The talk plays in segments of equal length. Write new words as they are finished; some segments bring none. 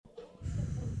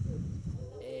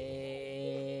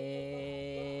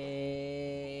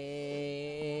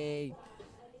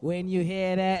When you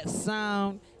hear that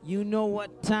sound, you know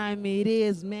what time it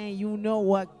is, man. You know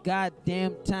what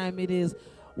goddamn time it is.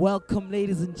 Welcome,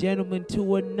 ladies and gentlemen,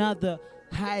 to another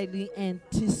highly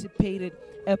anticipated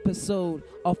episode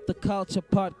of the Culture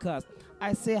Podcast.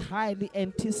 I say highly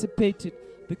anticipated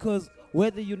because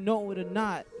whether you know it or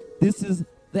not, this is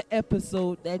the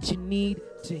episode that you need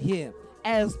to hear.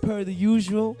 As per the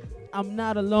usual, I'm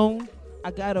not alone. I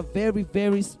got a very,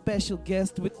 very special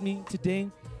guest with me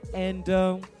today. And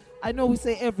I know we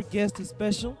say every guest is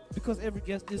special because every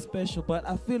guest is special, but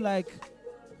I feel like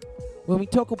when we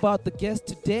talk about the guest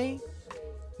today,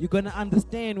 you're going to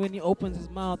understand when he opens his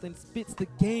mouth and spits the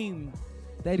game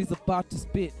that he's about to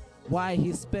spit, why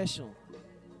he's special.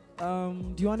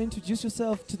 Do you want to introduce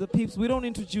yourself to the peeps? We don't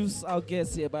introduce our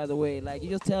guests here, by the way. Like,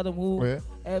 you just tell them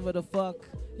whoever the fuck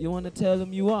you want to tell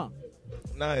them you are.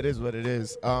 Nah, it is what it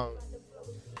is.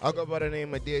 I go by the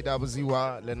name of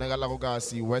DazzyLeNigga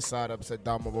Lagogasi, West Side upset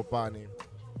down Mabopani.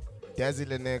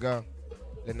 DazzyLeNigga,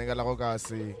 Lenigga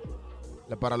Lagogasi,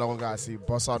 Lepara Lagogasi,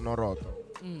 Bossa Noroto.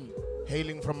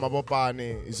 Hailing from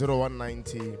Mabopani,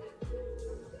 0190.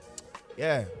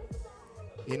 Yeah,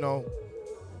 you know,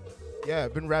 yeah,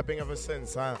 I've been rapping ever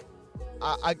since. I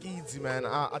get it, man.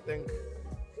 I think,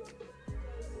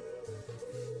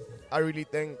 I really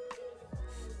think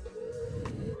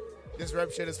this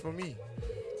rap shit is for me.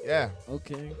 Yeah.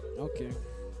 Okay. All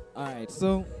right.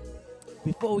 So,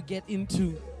 before we get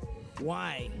into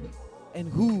why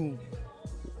and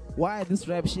why this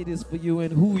rap shit is for you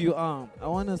and who you are, I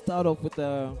want to start off with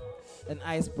an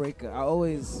icebreaker. I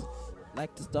always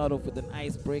like to start off with an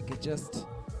icebreaker just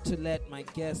to let my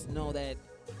guests know that,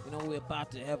 you know, we're about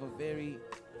to have a very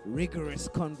rigorous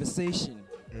conversation.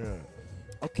 Yeah.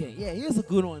 Okay. Yeah, here's a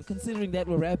good one, considering that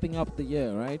we're wrapping up the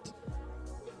year, right?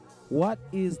 What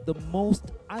is the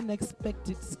most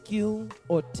unexpected skill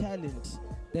or talent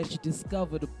that you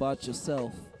discovered about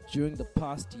yourself during the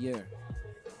past year?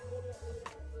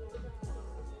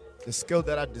 The skill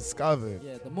that I discovered.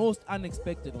 Yeah, the most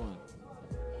unexpected one.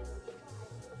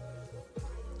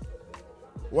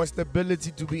 Was the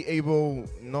ability to be able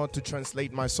not to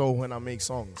translate my soul when I make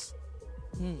songs.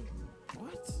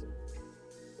 What?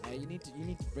 You need to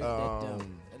break that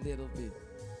down a little bit.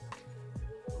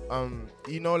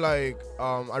 You know, like,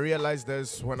 I realized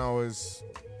this when I was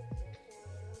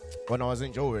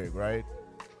in Joburg, right?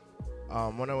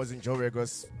 When I was in Joburg, I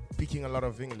was speaking a lot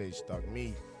of English, dog.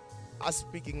 I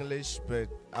speak English, but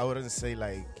I wouldn't say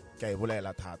like, I'm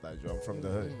from the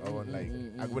hood. I wouldn't like,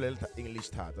 I would English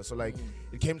tata. So like,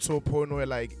 it came to a point where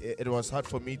like, it was hard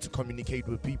for me to communicate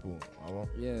with people.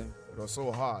 Yeah. It was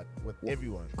so hard with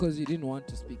everyone. Because you didn't want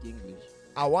to speak English.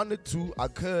 I wanted to, I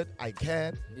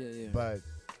can. Yeah. But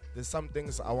there's some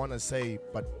things I want to say,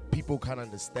 but people can't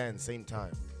understand same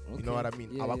time. Okay. You know what I mean?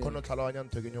 Yeah.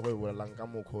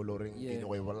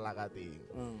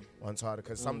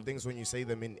 Because some things when you say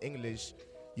them in English,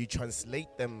 you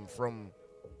translate them from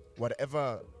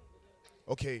whatever.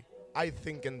 Okay, I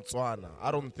think in Tswana.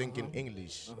 I don't think in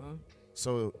English.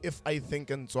 So if I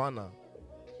think in Tswana,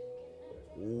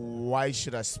 why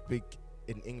should I speak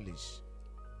in English?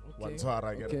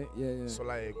 Okay. Yeah. So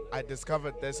like, I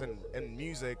discovered this in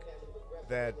music,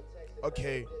 that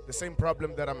okay, the same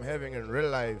problem that I'm having in real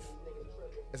life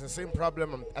is the same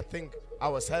problem I think I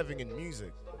was having in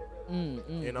music.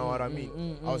 You know what I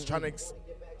mean? I was trying to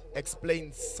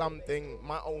explain something,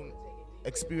 my own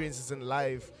experiences in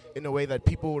life, in a way that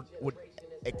people would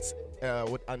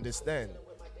understand.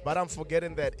 But I'm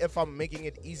forgetting that if I'm making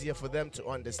it easier for them to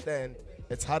understand,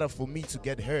 it's harder for me to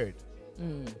get heard.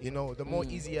 You know, the more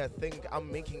easier I think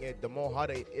I'm making it, the more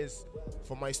harder it is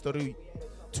for my story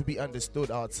to be understood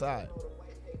outside.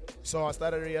 So I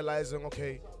started realizing,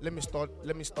 okay, let me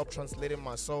stop translating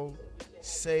my soul,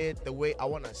 say it the way I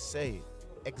want to say it,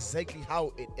 exactly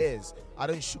how it is. I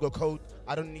don't sugarcoat.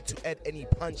 I don't need to add any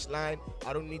punchline.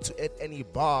 I don't need to add any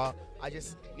bar. I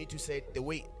just need to say it the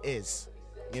way it is.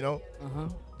 You know,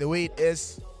 the way it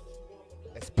is,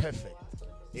 it's perfect.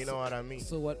 You know what I mean?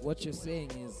 So what you're saying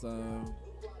is,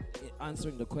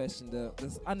 answering the question,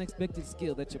 this unexpected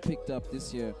skill that you picked up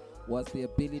this year was the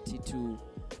ability to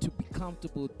be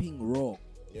comfortable being raw.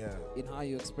 Yeah. In how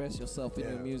you express yourself in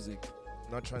your music.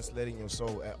 Not translating your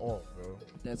soul at all, bro.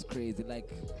 That's crazy. Like,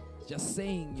 just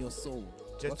saying your soul.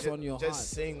 What's on your heart.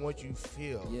 Just saying what you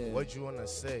feel. What you want to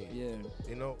say. Yeah.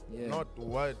 You know? Yeah.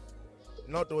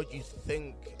 Not what you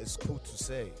think is cool to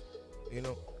say. You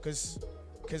know? Because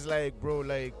like, bro,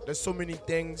 like, there's so many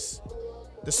things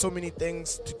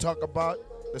to talk about.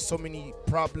 There's so many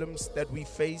problems that we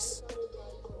face,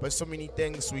 but so many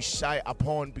things we shy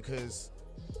upon because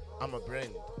I'm a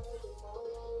brand.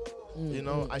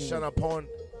 I shine upon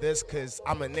this because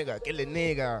I'm a nigga, kill a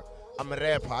nigga, I'm a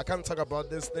rapper. I can't talk about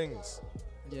these things.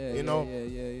 Yeah, you know?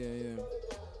 Yeah.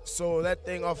 So that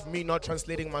thing of me not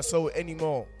translating my soul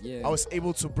anymore, Yeah. I was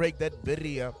able to break that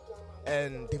barrier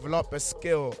and develop a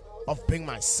skill of being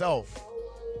myself.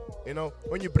 You know,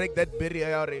 when you break that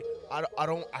barrier, I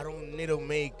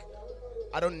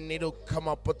don't need to come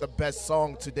up with the best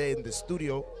song today in the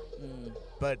studio,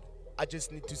 but I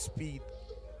just need to speak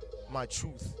my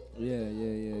truth. Yeah.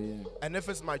 And if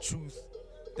it's my truth,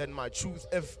 then my truth.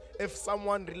 If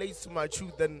someone relates to my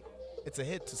truth, then it's a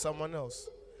hit to someone else.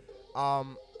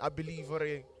 I believe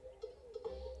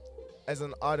as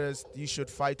an artist, you should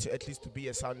fight to at least to be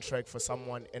a soundtrack for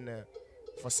someone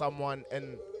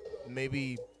in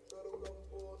maybe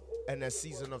in a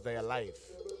season of their life,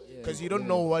 because you don't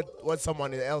know what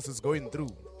someone else is going through,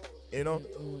 you know.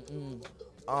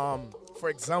 For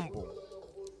example,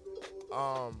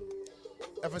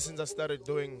 ever since I started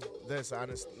doing this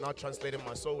and it's not translating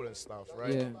my soul and stuff,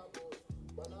 right? Yeah.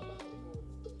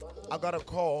 I got a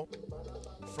call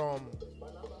from,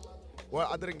 well,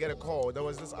 I didn't get a call. There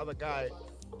was this other guy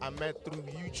I met through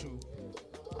YouTube.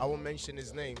 I won't mention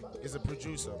his name. He's a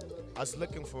producer. I was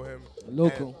looking for him.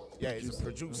 Local. Yeah, he's a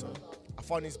producer. I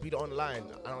found his beat online,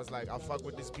 and I was like, I'll fuck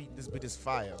with this beat. This beat is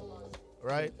fire,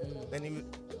 right? Then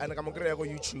I'm gonna go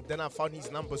YouTube. Then I found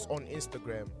his numbers on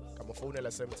Instagram. I'm a phone at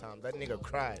the same time. That nigga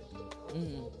cried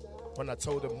when I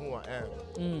told him who I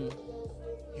am.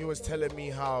 He was telling me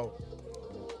how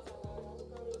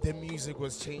the music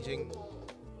was changing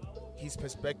his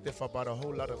perspective about a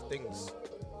whole lot of things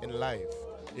in life,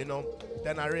 you know.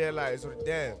 Then I realized, oh,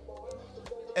 damn,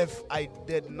 if I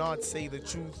did not say the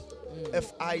truth,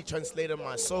 if I translated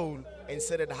my soul and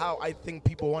said it how I think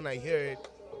people want to hear it,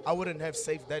 I wouldn't have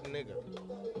saved that nigga.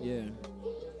 Yeah.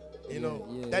 You know,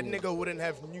 that nigga wouldn't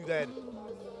have knew that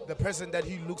the person that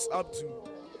he looks up to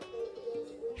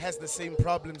has the same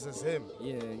problems as him.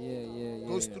 Yeah.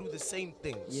 Goes through the same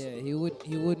things. Yeah, he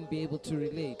wouldn't be able to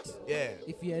relate. Yeah.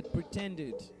 If he had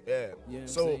pretended. Yeah. You know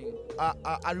So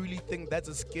I really think that's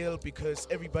a skill, because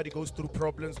everybody goes through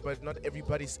problems, but not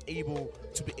everybody's able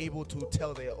to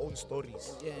tell their own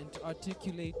stories. Yeah, and to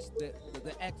articulate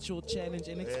the actual challenge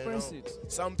and express it.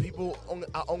 Some people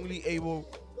are only able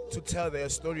to tell their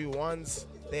story once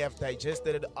they have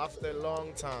digested it after a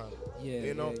long time.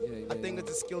 Yeah, I think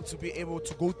it's a skill to be able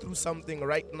to go through something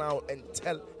right now and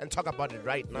tell and talk about it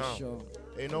right now. Sure.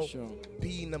 You know, Sure.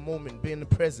 be in the moment, be in the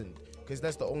present, because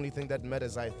that's the only thing that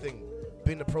matters. I think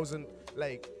be in the present,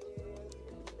 like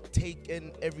take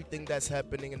in everything that's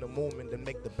happening in the moment and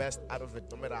make the best out of it,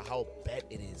 no matter how bad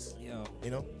it is. Yo.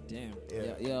 You know? Damn.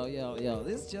 Yeah. Yo.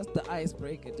 This is just the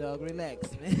icebreaker, dog. Relax,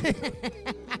 man.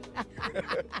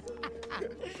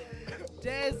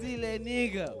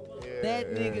 DazzyLeNigga.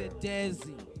 That nigga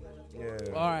Dazzy. Yeah.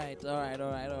 All right.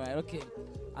 Okay.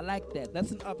 I like that.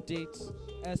 That's an update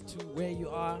as to where you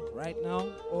are right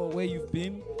now, or where you've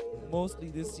been mostly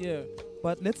this year.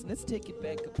 But let's take it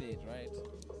back a bit, right?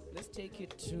 Let's take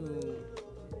it to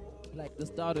like the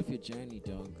start of your journey,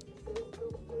 dog.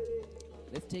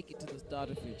 Let's take it to the start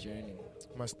of your journey.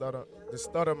 The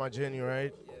start of my journey,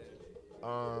 right?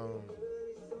 Yeah.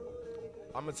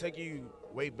 I'm gonna take you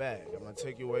way back.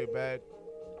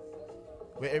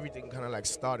 Where everything kind of like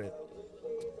started.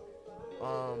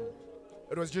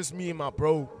 It was just me and my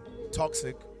bro,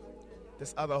 Toxic,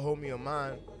 this other homie of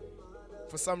mine.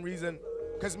 For some reason,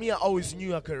 cause me, I always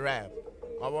knew I could rap,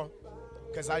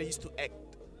 cause I used to act.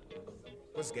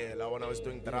 Was gay, like when I was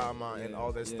doing drama and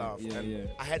all this stuff. And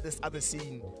I had this other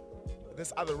scene,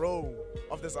 this other role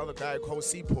of this other guy called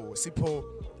Sipo. Sipo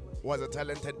was a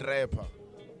talented rapper.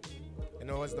 And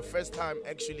it was the first time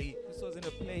actually. This was in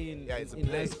a play in play.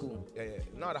 high school. Yeah.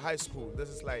 Not high school. This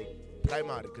is like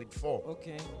primary, grade 4.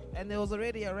 Okay. And there was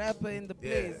already a rapper in the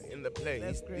place. Yeah, in the play.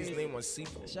 That's crazy. His name was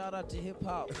Sipo. Shout out to hip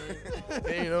hop, man.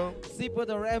 Yeah, you know? Sipo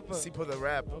the rapper. Sipo the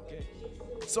rapper. Okay.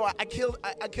 So I killed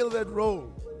that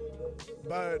role.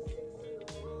 But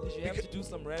did you have to do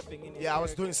some rapping in I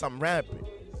was doing some rapping.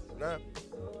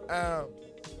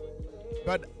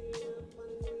 But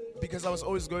because I was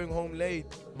always going home late,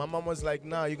 my mom was like,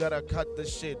 nah, you gotta cut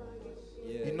this shit.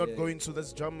 You're not going to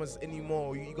this dramas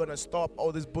anymore. You're gonna stop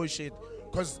all this bullshit.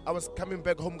 Because I was coming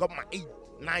back home, got my 8,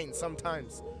 9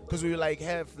 sometimes. Because we like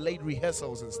have late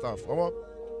rehearsals and stuff.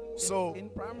 So in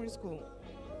primary school.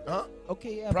 Huh?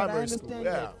 Okay, yeah, Primary but I understand school,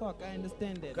 that. Fuck, I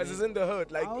understand that. Because it's in the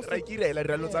hood, like you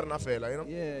know?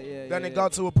 Yeah. Then it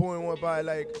got to a point whereby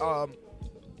I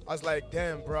was like,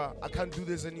 damn, bro, I can't do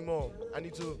this anymore. I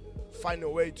need to find a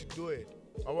way to do it.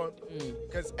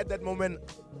 Because at that moment,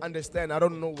 understand, I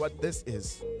don't know what this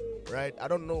is, right? I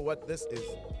don't know what this is.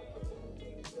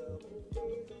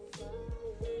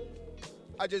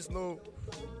 I just know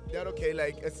that okay,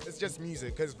 like it's just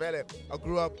music. Cause vele, I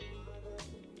grew up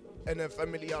in a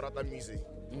family out of the music.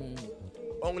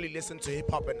 Only listen to hip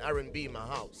hop and R&B in my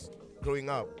house growing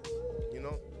up. You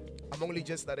know, I'm only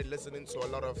just started listening to a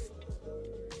lot of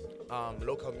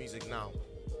local music now.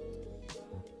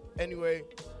 Anyway,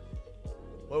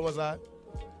 what was I?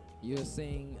 You were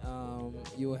saying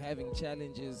you were having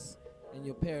challenges and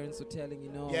your parents were telling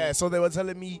you no. Yeah, so they were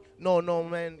telling me, no,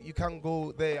 man, you can't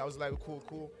go there. I was like,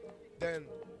 cool. Then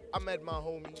I met my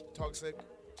homie, Toxic,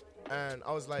 and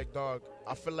I was like, dog,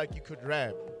 I feel like you could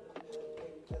rap.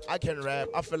 I can rap.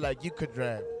 I feel like you could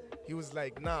rap. He was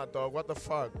like, nah, dog, what the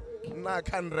fuck? Nah, I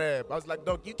can't rap. I was like,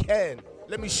 dog, you can.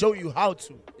 Let me show you how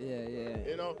to. Yeah.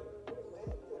 You know?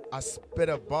 I spit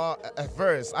a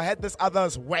verse. I had this other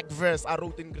whack verse I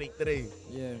wrote in grade 3.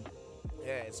 Yeah.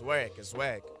 Yeah, it's whack.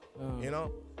 You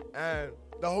know? And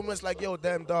the homie was like, yo,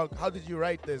 damn, dog, how did you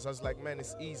write this? I was like, man,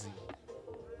 it's easy.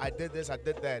 I did this, I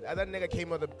did that. And that nigga came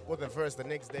with a verse the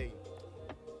next day.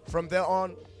 From there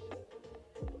on,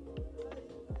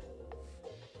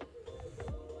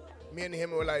 me and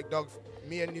him were like, dog,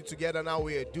 me and you together now,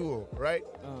 we're a duo, right?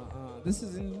 This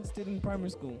is still in primary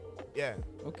school. Yeah.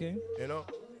 Okay. You know?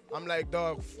 I'm like,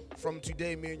 dog, from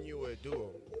today, me and you were a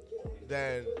duo.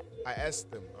 Then I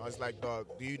asked him, I was like, dog,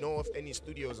 do you know of any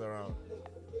studios around?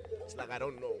 It's like, I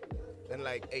don't know. Then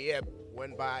like a year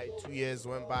went by, 2 years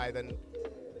went by, then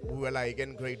we were like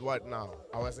in grade what now?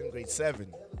 I was in grade 7.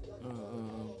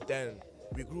 Then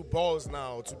we grew balls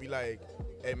now to be like,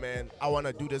 hey man, I want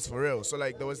to do this for real. So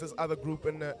like there was this other group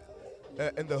in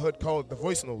the hood called the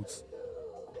Voice Notes.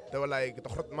 They were like the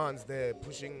hot mans there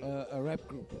pushing a rap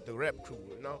group. The rap crew,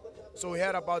 you know. So we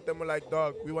heard about them. We're like,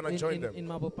 dog, we want to join them in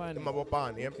Mabopane. In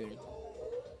Mabopane, yeah. Okay.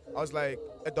 I was like,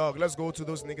 hey, dog, let's go to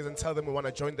those niggas and tell them we want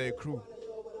to join their crew.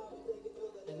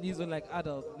 And these were like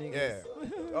adult niggas. Yeah.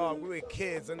 Oh, we were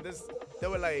kids, and they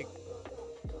were like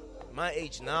my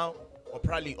age now, or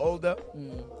probably older,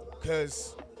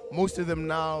 because most of them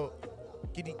now,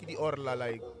 kidi orla,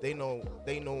 like they know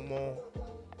more.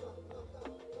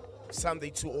 Some they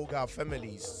too old got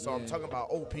families, so I'm talking about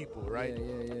old people, right?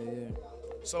 Yeah.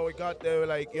 So we got there, we're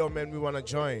like, yo man, we want to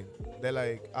join. They're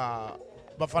like,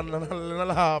 bafana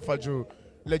faju,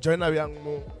 le join na yang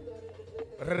mo,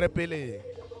 repele.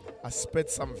 I spit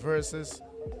some verses.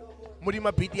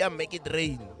 Mudima piti, I make it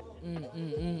rain.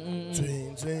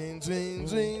 Twin.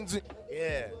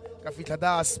 Yeah.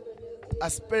 I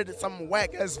spit some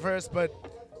whack ass verse, but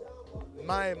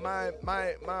my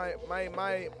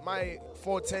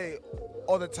forte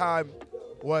all the time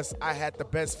was I had the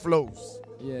best flows.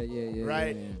 Yeah.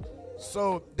 Right? Yeah.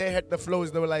 So they had the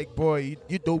flows. They were like, boy,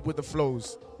 you dope with the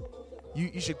flows.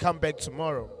 You should come back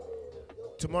tomorrow.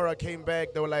 Tomorrow I came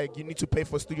back. They were like, you need to pay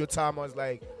for studio time. I was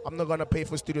like, I'm not going to pay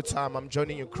for studio time. I'm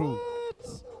joining your crew.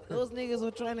 What? Those niggas were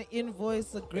trying to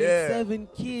invoice a grade 7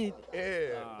 kid.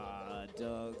 Yeah.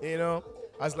 Dog. You know?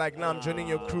 I was like, nah, I'm joining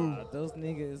your crew. Those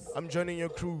niggas. I'm joining your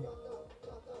crew.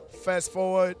 Fast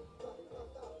forward.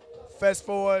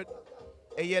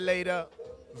 A year later,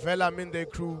 Vela, I'm in their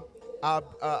crew.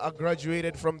 I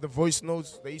graduated from the Voice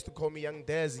Notes. They used to call me Young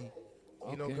Dazzy.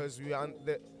 You know, because we were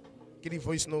the Kitty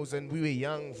Voice Notes and we were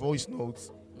young Voice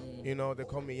Notes. You know, they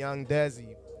call me Young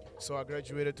Dazzy. So I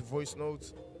graduated to Voice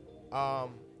Notes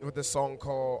with a song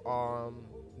called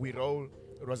We Roll.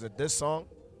 It was a diss song.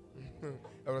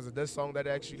 It was a diss song that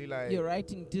actually like... You're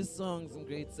writing diss songs in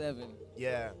grade 7.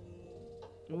 Yeah.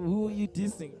 Who are you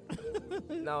dissing?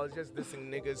 No, it's just dissing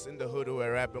niggas in the hood who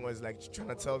were rapping. Was like trying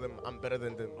to tell them I'm better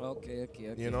than them. Okay.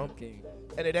 You know? Okay.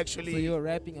 And it actually... So you were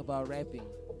rapping about rapping.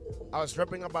 I was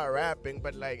rapping about rapping,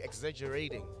 but like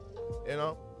exaggerating, you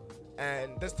know.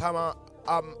 And this time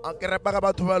I'm rapping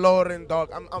about Valorant,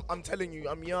 dog. I'm telling you,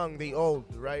 I'm young, they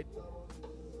old, right?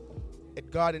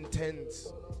 It got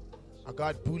intense. I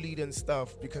got bullied and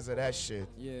stuff because of that shit.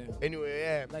 Yeah. Anyway,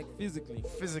 yeah. Like physically.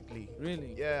 Physically.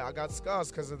 Really? Yeah, I got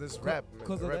scars because of this rap, man.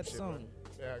 Because of rap that shit, song. Man.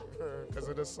 Yeah, because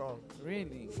of this song.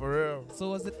 Really? For real. So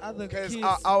was it other kids?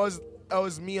 Because I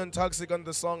was me and Toxic on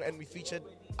the song, and we featured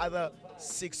other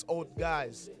 6 old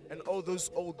guys, and all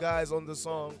those old guys on the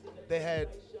song, they had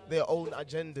their own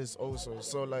agendas also.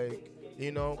 So like,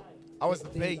 you know, I was the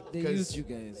bait. They used you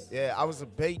guys. Yeah, I was a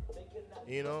bait,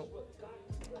 you know.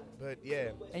 But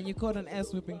yeah. And you caught an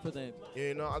ass whipping for that.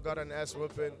 You know, I got an ass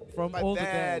whipping from all the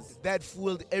guys. That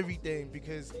fooled everything,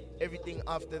 because everything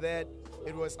after that,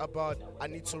 it was about I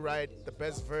need to write the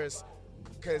best verse,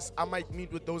 because I might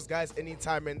meet with those guys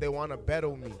anytime and they want to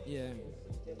battle me. Yeah.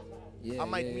 Yeah, I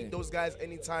might yeah, meet yeah. those guys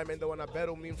anytime and they want to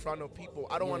battle me in front of people.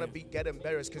 I don't want Yeah. to get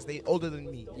embarrassed because they older than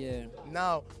me. Yeah.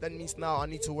 Now, that means now I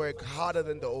need to work harder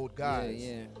than the old guys.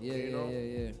 Yeah. You know?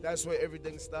 Yeah. That's where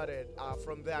everything started.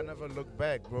 From there, I never looked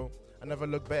back, bro. I never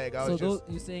looked back. I So was just,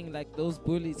 you're saying like those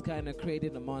bullies kind of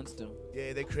created a monster.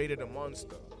 yeah, they created a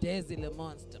monster.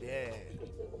 DazzyLeNigga.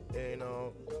 Yeah. You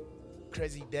know,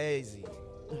 Crazy Daisy.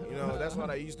 You know, that's what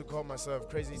I used to call myself,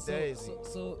 Crazy Daisy.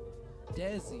 So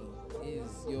Dazzy is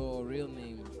your real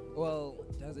name. Well,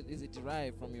 is it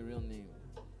derived from your real name?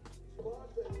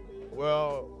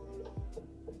 Well,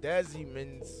 Dazzy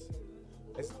means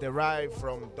it's derived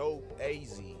from Dope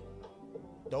AZ.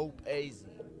 Dope AZ.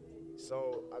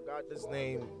 So I got this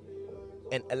name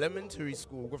in elementary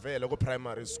school,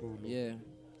 primary school. Yeah.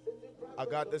 I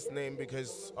got this name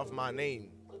because of my name.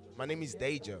 My name is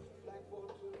Daja.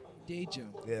 Daja.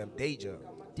 Yeah, Daja.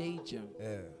 Daja.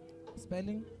 Yeah.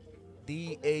 Spelling?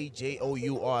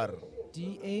 Dajour.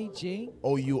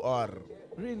 Dajour.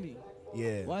 Really?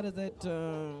 Yeah. Why does that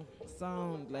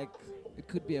sound like it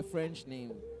could be a French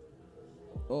name?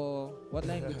 Or what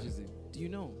language is it? Do you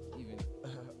know even?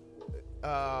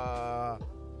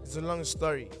 It's a long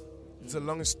story. It's a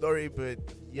long story, but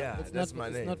yeah, that's my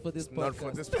name. It's not for this podcast. Not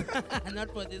for this.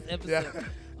 Not for this episode. Yeah.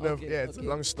 No, Okay, yeah, it's okay. a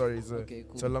long story. It's a, Okay,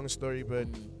 it's a cool. long story, but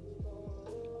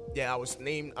yeah, I was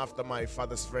named after my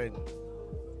father's friend.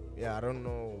 Yeah, I don't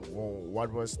know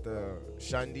what was the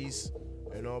Shandies,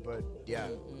 you know, but yeah,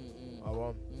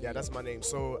 yeah, that's my name.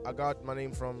 So I got my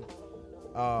name from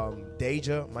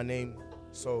Deja, my name.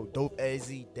 So Dope AZ,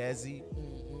 Dazzy.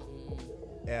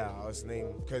 Yeah, I was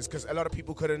named because a lot of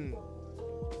people couldn't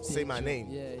say my name.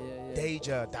 Yeah.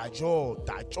 Deja, Dajo,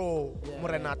 Yeah,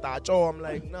 Morena Dajo. I'm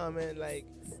like, nah, man, like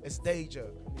it's Deja.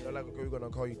 They're like, okay, we're gonna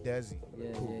call you Dazzy.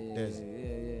 Yeah, Cool,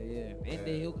 yeah. And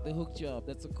they hooked you up.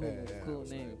 That's a cool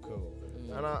it's name. Cool.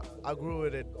 And I grew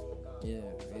with it. Yeah.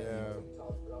 Yeah.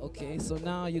 Okay, so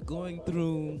now you're going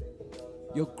through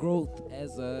your growth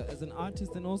as an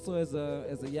artist and also as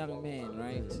a young man,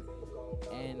 right?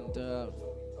 And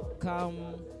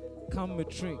come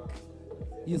matric,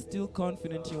 you're still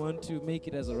confident you want to make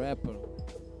it as a rapper.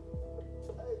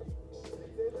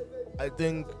 I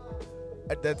think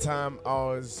at that time I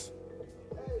was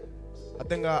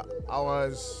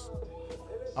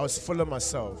full of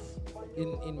myself.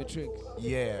 In matric.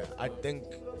 Yeah, I think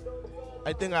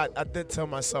I did tell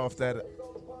myself that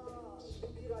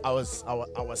I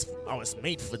was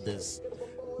made for this.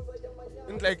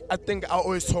 And like I think I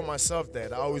always told myself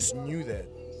that. I always knew that.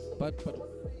 But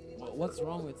what's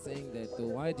wrong with saying that though?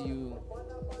 Why do you?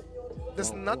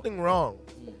 There's nothing wrong.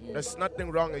 There's nothing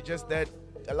wrong. It's just that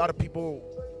a lot of people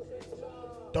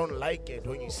don't like it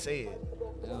when you say it.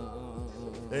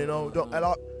 You know, don't a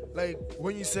lot. Like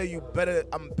when you say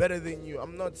I'm better than you.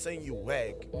 I'm not saying you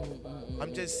whack.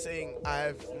 I'm just saying I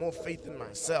have more faith in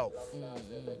myself.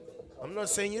 I'm not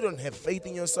saying you don't have faith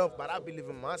in yourself, but I believe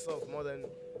in myself more than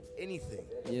anything.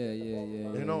 Yeah.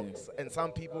 You know, and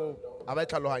some people,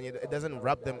 it doesn't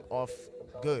rub them off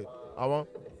good.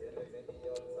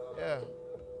 Yeah.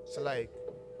 So like,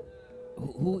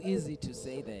 Who is it to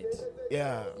say that?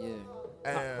 yeah.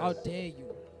 Yeah. How dare you?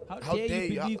 How dare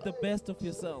you believe the best of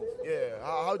yourself? Yeah,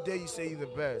 how dare you say you're the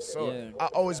best? So Yeah. I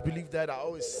always believed that. I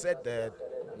always said that.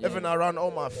 Yeah. Even around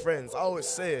all my friends, I always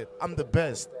say it. I'm the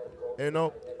best, you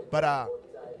know. But I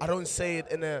don't say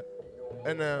it in a.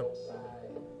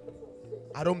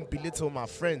 I don't belittle my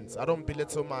friends. I don't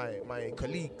belittle my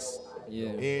colleagues.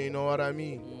 Yeah. You know what I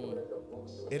mean?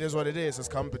 It is what it is. It's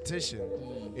competition,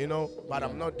 you know. But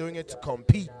I'm not doing it to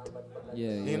compete.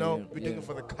 Yeah. You know, we're doing it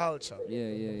for the culture. Yeah.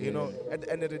 You know, at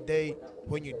the end of the day,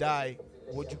 when you die,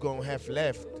 what you gonna have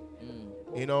left?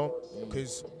 You know,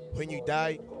 because when you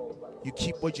die, you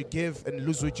keep what you give and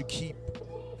lose what you keep.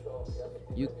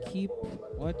 You keep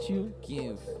what you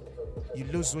give. You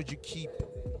lose what you keep.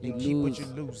 You You keep what lose. you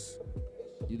lose.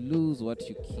 You lose what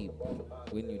you keep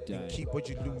when you You die. keep what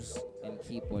you lose. And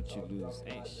keep what you lose.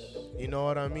 Eish. You know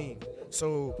what I mean?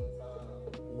 So,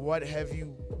 what have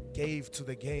you gave to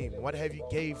the game? What have you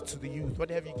gave to the youth? What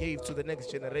have you gave to the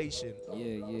next generation?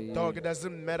 Yeah. Dog, it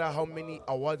doesn't matter how many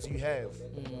awards you have.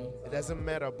 It doesn't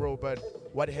matter, bro, but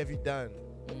what have you done?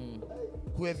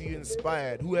 Who have you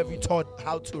inspired? Who have you taught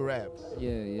how to rap?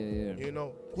 Yeah. You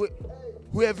know,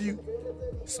 who have you?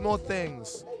 Small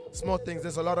things.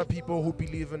 There's a lot of people who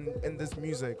believe in this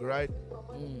music, right?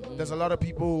 There's a lot of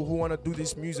people who want to do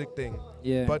this music thing.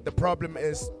 Yeah. But the problem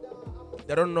is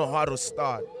they don't know how to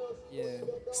start. Yeah.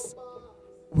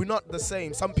 We're not the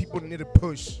same. Some people need a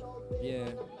push. Yeah.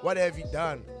 What have you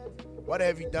done? What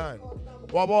have you done?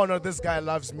 Well, this guy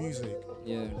loves music.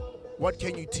 Yeah. what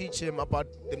can you teach him about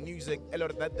the music? A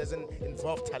lot of that doesn't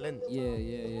involve talent. Yeah.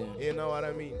 You know what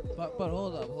I mean? But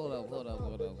hold up.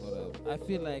 I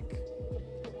feel like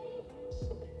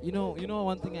you know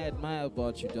one thing I admire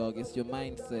about you, dog, is your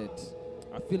mindset.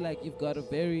 I feel like you've got a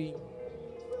very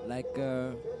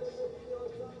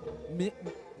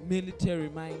military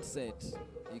mindset.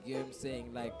 You get what I'm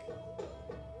saying?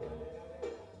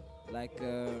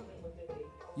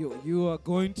 You are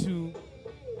going to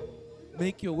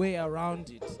make your way around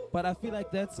it. But I feel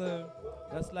like that's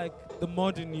like the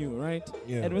modern you, right?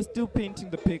 Yeah. And we're still painting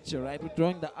the picture, right? We're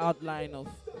drawing the outline of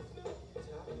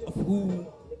who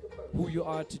you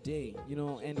are today, you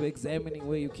know, and we're examining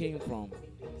where you came from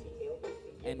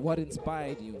and what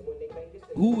inspired you.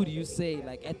 Who would you say,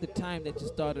 like, at the time that you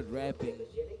started rapping,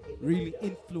 really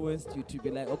influenced you to be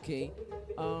like, okay,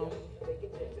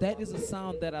 that is a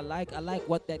sound that I like. I like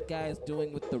what that guy is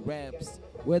doing with the raps,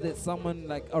 whether it's someone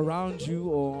like around you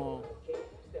or,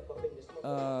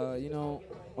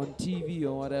 on TV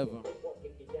or whatever.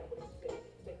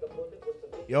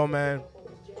 Yo, man,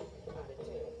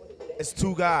 it's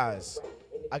two guys.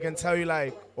 I can tell you,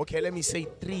 like, okay, let me say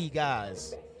three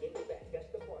guys.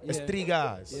 It's three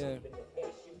guys. Yeah.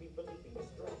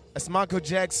 It's Michael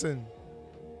Jackson.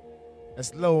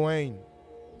 It's Lil Wayne.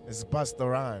 It's Busta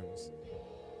Rhymes.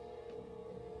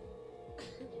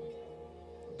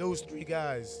 Those three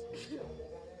guys.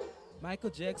 Michael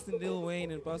Jackson, Lil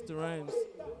Wayne, and Busta Rhymes.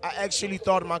 I actually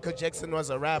thought Michael Jackson was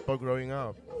a rapper growing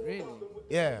up. Really?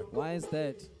 Yeah. Why is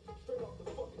that?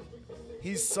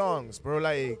 His songs, bro,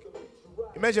 like,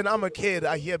 imagine I'm a kid,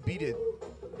 I hear Beat It.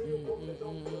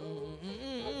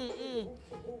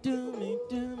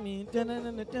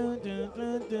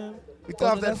 We still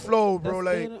have that flow, bro,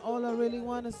 like. All I really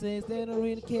want to say is they don't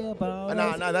really care about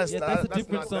Nah, that's a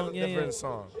different song. That's a different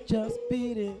song. Just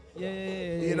beat it.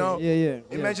 Yeah. You know? Yeah.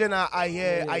 Imagine I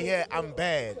hear I'm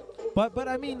Bad. But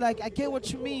I mean, like, I get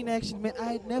what you mean, actually, man.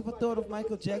 I had never thought of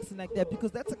Michael Jackson like that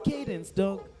because that's a cadence,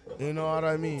 dog. You know what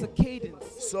I mean? It's a cadence.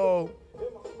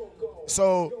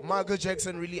 So Michael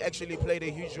Jackson really actually played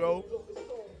a huge role.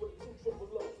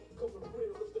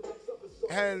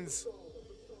 Hence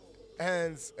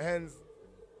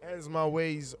my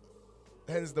ways,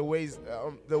 hence the ways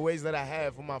that I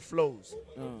have for my flows.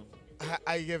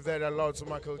 I give that a lot to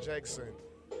Michael Jackson.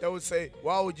 They would say,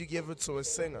 why would you give it to a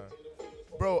singer?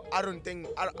 Bro, I don't think,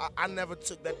 I never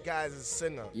took that guy as a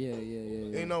singer. Yeah.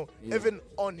 You know, even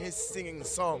on his singing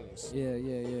songs. Yeah.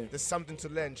 There's something to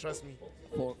learn, trust me.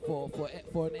 For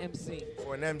an MC.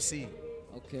 For an MC.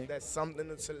 Okay. That's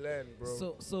something to learn,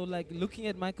 bro. So like looking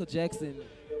at Michael Jackson,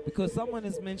 because someone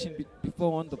has mentioned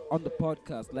before on the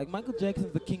podcast, like Michael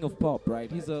Jackson's the king of pop, right?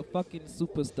 He's a fucking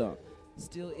superstar,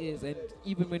 still is, and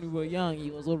even when we were young, he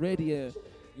was already a,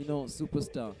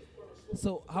 superstar.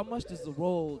 So how much does the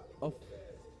role of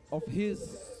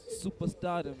his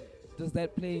superstardom does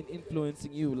that play in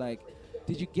influencing you? Like,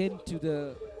 did you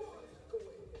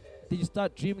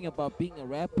start dreaming about being a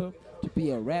rapper to be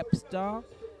a rap star?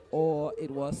 Or it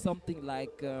was something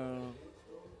like,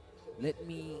 let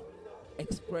me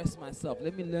express myself.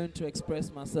 Let me learn to express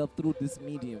myself through this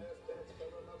medium.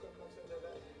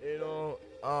 You know,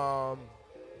 I'm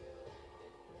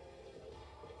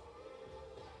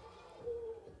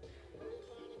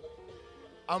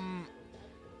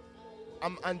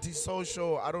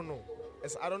antisocial. I don't know.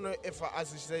 I don't know if I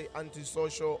should say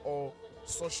antisocial or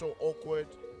social awkward.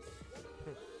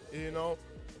 You know.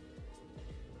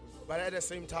 But at the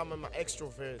same time, I'm an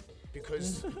extrovert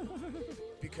because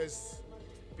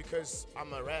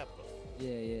I'm a rapper. Yeah.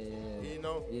 You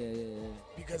know? Yeah.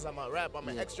 Because I'm a rapper. I'm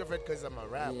an extrovert because I'm a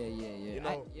rapper. Yeah. You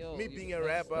know, me being a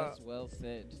rapper. That's well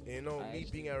said. You know, me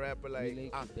being a rapper,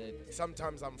 like,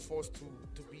 sometimes I'm forced to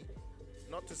be,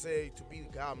 not to say to be the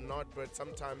guy I'm not, but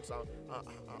sometimes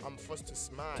I'm forced to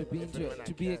smile. To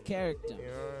be a character.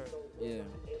 Yeah.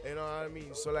 You know what I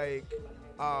mean? So, like,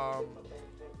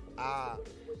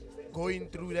 going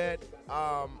through that,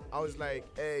 I was like,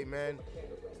 hey, man,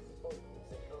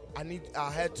 I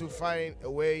had to find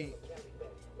a way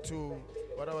to,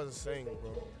 what I was saying,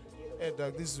 bro. Hey,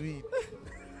 dog, this is weed.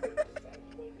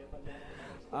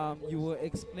 You were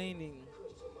explaining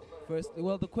first.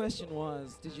 Well, the question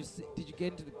was, did you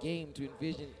get into the game to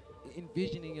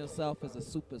envisioning yourself as a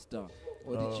superstar,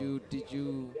 or did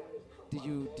you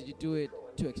do it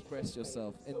to express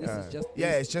yourself? And this is just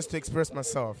it's just to express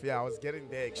myself. Yeah, I was getting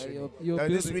there actually.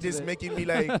 This weed is making me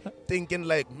like thinking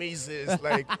like mazes.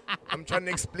 Like I'm trying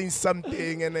to explain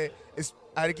something, and it's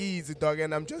easy, dog,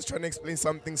 and I'm just trying to explain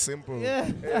something simple. Yeah.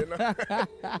 You know?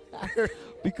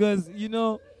 Because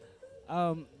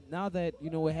now that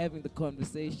we're having the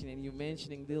conversation and you're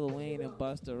mentioning Lil Wayne and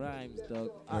Busta Rhymes, dog.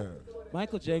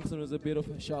 Michael Jackson was a bit of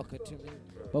a shocker to me,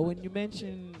 but when you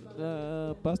mention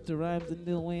Busta Rhymes and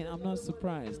Lil Wayne, I'm not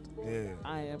surprised. Yeah.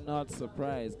 I am not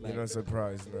surprised. Like, You're not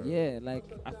surprised, no. yeah, like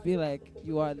I feel like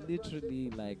you are literally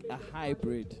like a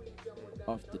hybrid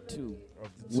of the two,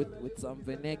 with some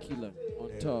vernacular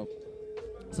on top.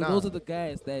 So those are the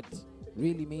guys that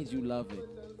really made you love it.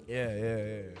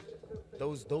 Yeah.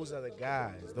 Those are the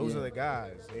guys. Those are the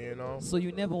guys, So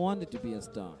you never wanted to be a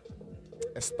star?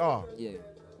 A star. Yeah.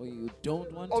 Or you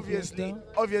don't want to be a star?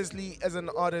 Obviously, as an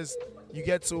artist, you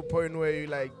get to a point where you're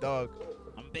like, dog,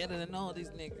 I'm better than all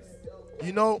these niggas.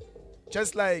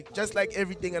 Just like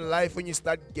everything in life, when you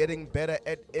start getting better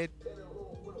at it,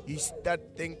 you start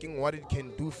thinking what it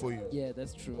can do for you. Yeah,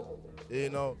 that's true.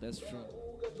 That's true.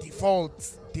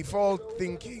 Default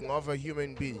thinking of a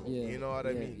human being. Yeah, you know what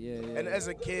I mean? Yeah. And as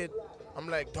a kid, I'm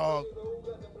like, dog,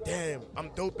 damn,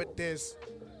 I'm dope at this.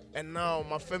 And now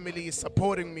my family is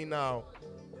supporting me now.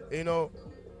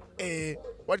 Hey,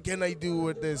 what can I do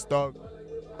with this, dog?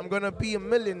 I'm gonna be a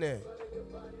millionaire.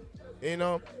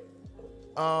 I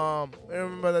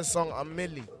remember that song, A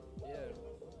Milli. Yeah.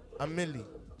 A Milli.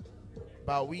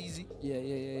 By Weezy.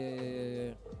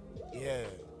 Yeah.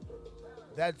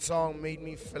 That song made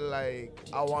me feel like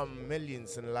I want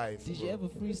millions in life. Did you ever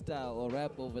freestyle or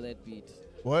rap over that beat?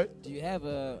 What? Do you have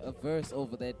a verse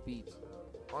over that beat?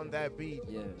 On that beat?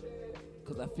 Yeah.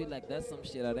 Because I feel like that's some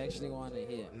shit I'd actually want to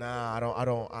hear. Nah,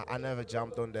 I never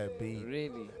jumped on that beat.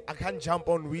 Really? I can't jump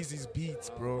on Weezy's beats,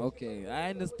 bro. Okay,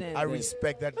 I understand. I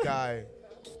respect that guy.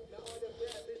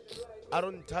 I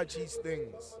don't touch his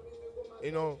things,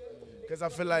 because I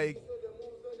feel like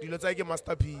he looks like a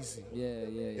masterpiece. Yeah.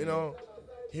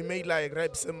 He made like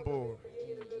rap simple.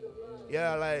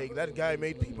 Yeah, like that guy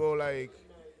made people like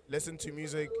listen to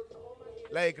music.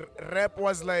 Like rap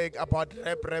was like about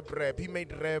rap. He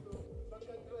made rap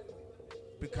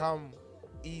become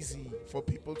easy for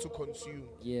people to consume.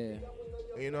 Yeah.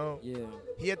 Yeah.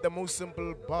 He had the most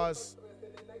simple bars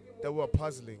that were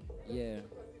puzzling. Yeah,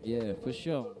 for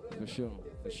sure. You know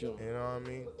what I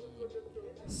mean?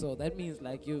 So that means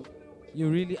like you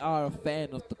really are a fan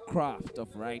of the craft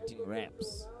of writing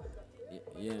raps.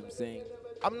 You know what I'm saying?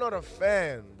 I'm not a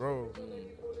fan, bro.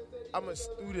 I'm a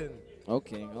student.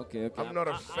 Okay. I'm not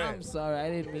a fan. I'm sorry,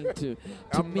 I didn't mean to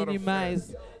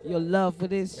minimize your love for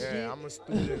this shit. Yeah, I'm a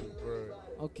student, bro.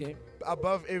 Okay.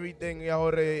 Above everything,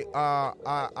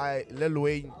 I Lil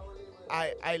Wayne,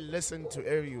 I listen to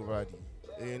everybody.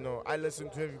 I listen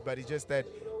to everybody. Just that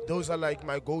those are like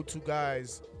my go-to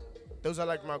guys. If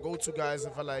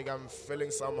I'm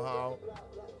feeling somehow,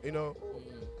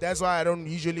 That's why I don't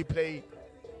usually play.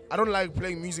 I don't like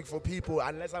playing music for people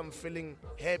unless I'm feeling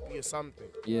happy or something.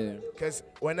 Yeah. Because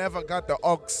whenever I got the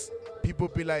aux, people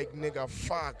be like, nigga,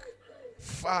 fuck,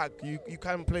 you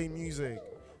can't play music.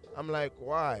 I'm like,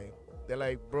 why? They're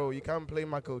like, bro, you can't play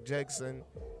Michael Jackson,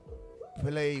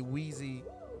 play Weezy,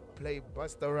 play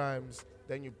Busta Rhymes,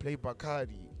 then you play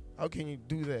Bacardi. How can you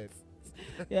do that?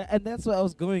 Yeah, and that's what I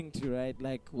was going to, right?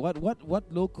 Like, what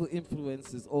local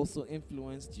influences also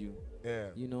influenced you? Yeah.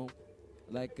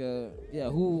 Like,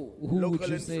 who local would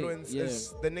you influence say?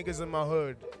 is the niggas in my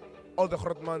hood, all the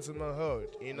Grotmans in my hood.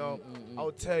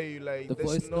 I'll tell you, like, the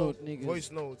there's voice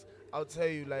notes. I'll tell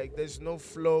you, like, there's no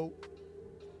flow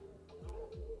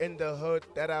in the hood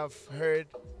that I've heard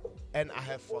and I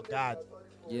have forgot.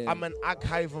 Yeah. I'm an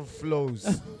archive of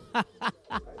flows.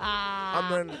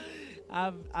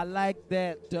 I like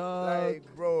that, dog.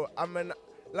 Like, bro,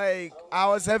 I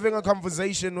was having a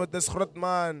conversation with this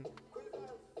Grotman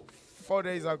 4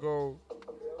 days ago.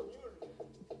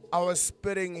 I was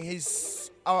singing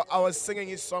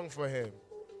his song for him.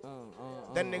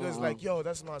 That nigga was like, yo,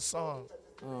 that's my song.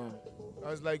 I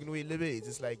was like, no,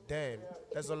 it's like, damn,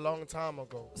 that's a long time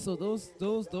ago. So those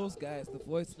guys, the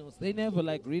voice notes, they never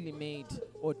like really made,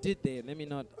 or did they? Let me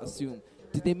not assume.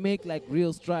 Did they make like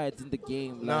real strides in the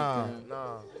game? Nah.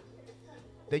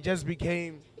 They just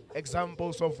became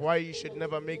examples of why you should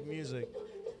never make music.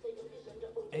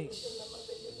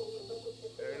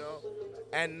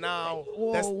 And now,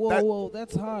 whoa,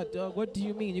 that's hard, dog. What do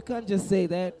you mean? You can't just say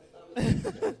that.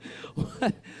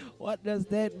 What does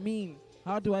that mean?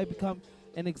 How do I become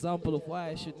an example of why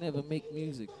I should never make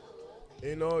music?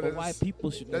 Or why people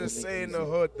should never make music? There's a saying in the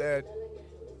hood that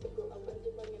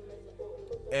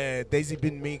Daisy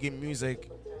been making music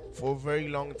for a very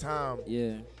long time.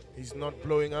 Yeah. He's not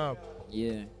blowing up.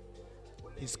 Yeah.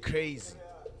 He's crazy.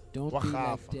 Don't be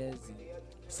like Dazzy.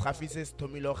 Schafi says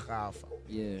Tomilo Khafa.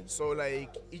 Yeah. So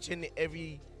like each and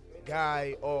every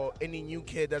guy or any new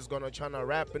kid that's gonna try to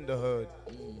rap in the hood.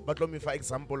 But let me, for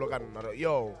example, look at another.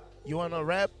 Yo, you wanna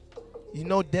rap? You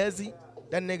know Dazzy?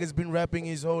 That nigga's been rapping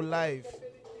his whole life.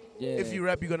 Yeah. If you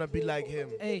rap, you're gonna be like him.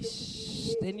 Hey,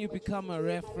 then you become a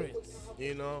reference.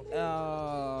 You know?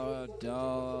 Oh,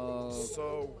 dog.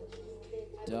 So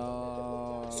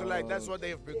like that's what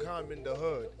they've become in the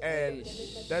hood, and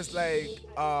that's like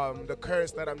the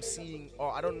curse that I'm seeing,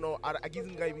 or I don't know, I give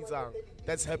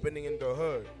that's happening in the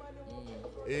hood.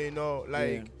 You know,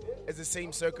 like it's the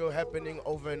same circle happening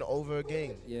over and over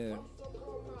again. Yeah.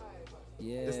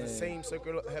 It's the same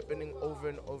circle happening over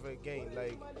and over again.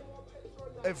 Like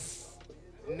if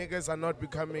niggas are not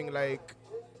becoming like,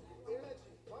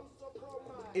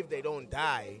 if they don't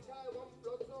die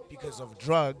because of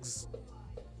drugs,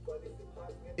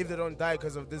 if they don't die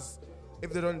because of this,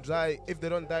 if they don't die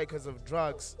because of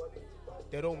drugs,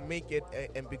 they don't make it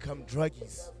and become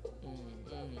druggies.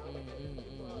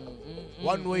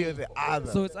 One way or the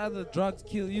other. So it's either drugs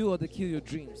kill you or they kill your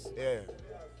dreams. Yeah.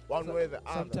 One way or the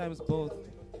other. Sometimes both.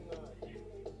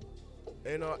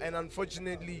 You know, and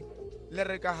unfortunately,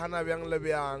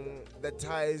 the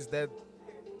ties that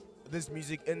this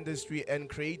music industry and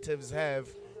creatives have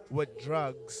with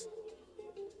drugs,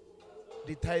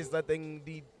 the ties that thing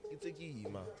it's a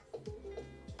game.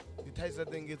 The ties that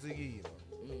thing it's a game.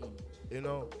 You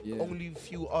know, only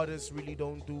few artists really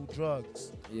don't do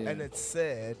drugs, and it's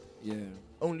sad. Yeah,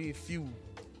 only a few.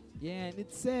 Yeah, and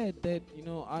it's sad that, you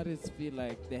know, artists feel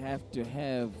like they have to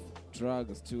have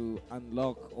drugs to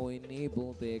unlock or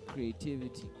enable their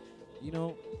creativity. You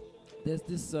know, there's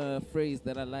this phrase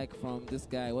that I like from this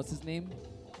guy. What's his name?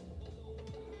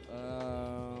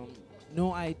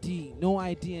 No ID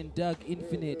and Doug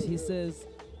Infinite. He says,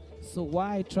 so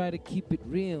why try to keep it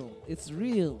real? It's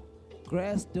real.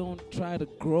 Grass don't try to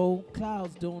grow,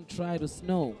 clouds don't try to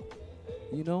snow.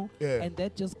 You know? Yeah. And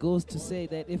that just goes to say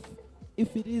that if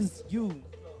it is you,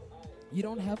 you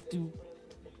don't have to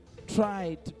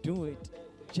try to do it.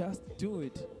 Just do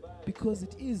it. Because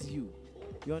it is you.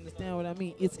 You understand what I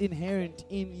mean? It's inherent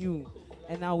in you.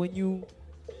 And now when you...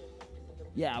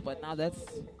 Yeah, but now that's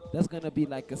going to be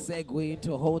like a segue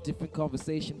into a whole different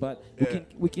conversation. But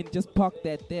we can just park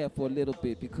that there for a little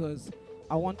bit, because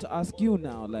I want to ask you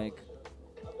now, like,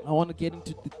 I want to get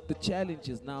into the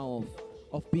challenges now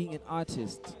of being an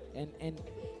artist and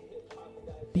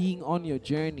being on your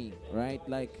journey, right?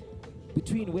 Like,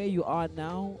 between where you are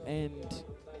now and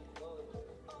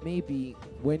maybe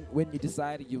when you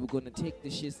decided you were going to take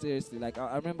this shit seriously. Like,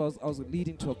 I remember I was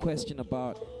leading to a question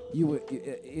about you were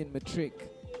in matric.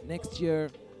 Next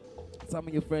year, some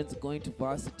of your friends are going to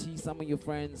varsity. Some of your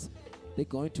friends, they're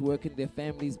going to work in their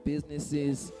families'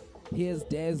 businesses. Here's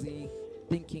Dazzy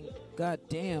thinking, God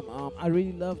damn, I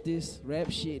really love this rap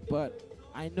shit, but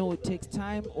I know it takes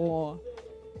time, or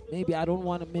maybe I don't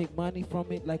want to make money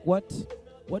from it. Like, what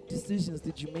decisions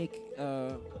did you make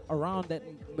around that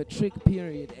matric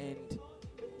period? And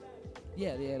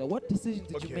what decisions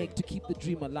did you make to keep the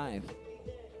dream alive?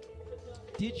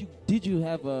 Did you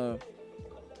have a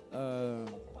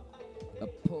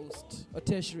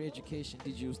tertiary education?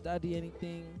 Did you study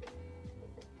anything?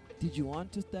 Did you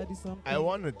want to study something? I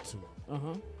wanted to.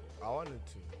 I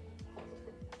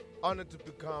wanted to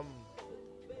become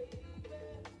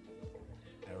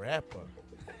a rapper.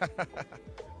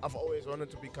 I've always wanted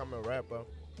to become a rapper.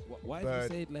 Why do you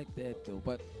say it like that, though?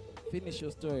 But finish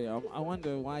your story. I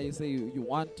wonder why you say you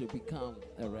want to become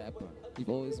a rapper. You've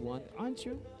always wanted, aren't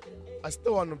you? I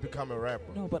still want to become a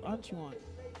rapper. No, but aren't you one?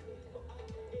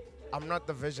 I'm not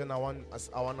the vision I want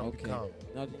to become.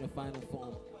 Not in your final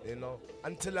form. You know,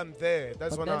 until I'm there.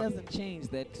 That's but when that doesn't change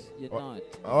that you're not.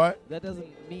 All right. That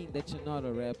doesn't mean that you're not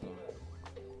a rapper.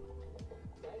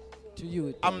 To you,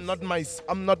 it I'm not my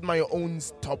own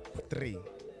top 3.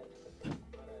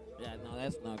 Yeah, no,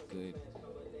 that's not good.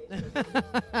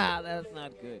 That's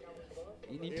not good.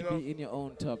 You need to be in your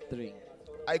own top 3.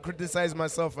 I criticize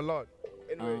myself a lot.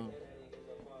 Anyway.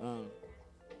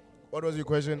 What was your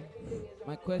question?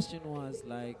 My question was,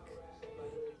 like,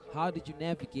 how did you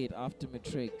navigate after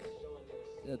matric?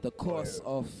 The course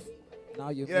of now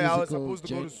your musical I was supposed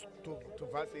to go to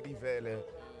varsity vele,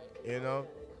 you know.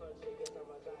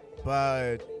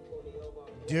 But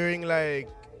during like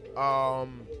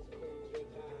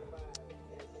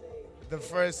the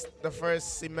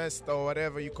first semester or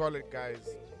whatever you call it,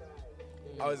 guys,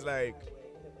 I was like,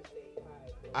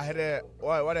 I had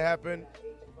what happened?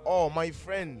 Oh, my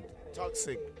friend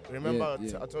Toxic. Remember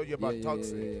I told you about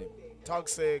Toxic. Yeah.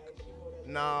 Toxic.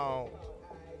 Now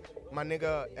my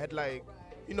nigga had, like,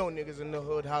 you know, niggas in the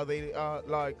hood, how they are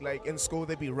like in school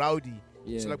they be rowdy.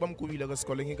 So like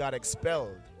he got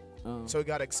expelled. So he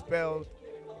got expelled,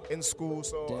 in school.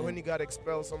 So Damn. when he got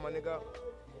expelled, so my nigga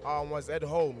was at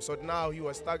home. So now he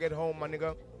was stuck at home, my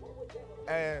nigga.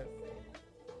 And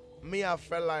me, I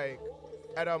felt like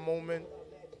at that moment,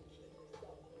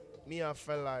 I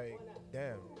felt like,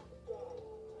 damn,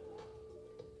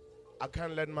 I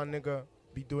can't let my nigga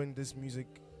be doing this music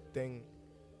thing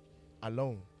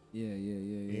alone. Yeah.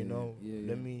 You know, Yeah.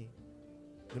 let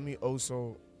me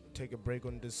also take a break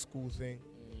on this school thing,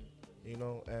 you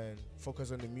know, and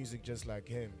focus on the music just like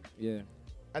him. Yeah.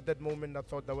 At that moment, I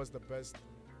thought that was the best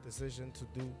decision to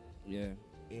do. Yeah.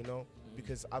 You know,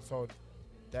 because I thought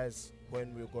that's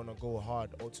when we're gonna go hard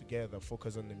all together,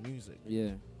 focus on the music.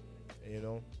 Yeah. You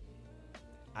know,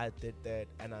 I did that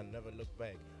and I never looked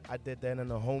back. I did that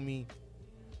and a homie,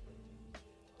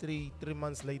 three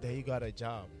months later, he got a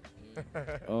job.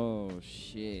 Oh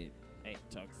shit! Hey,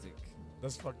 toxic.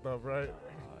 That's fucked up, right?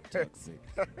 Toxic.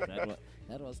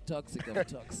 that was toxic of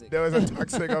toxic. There was a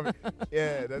toxic of,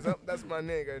 yeah. That's my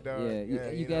nigga, dog.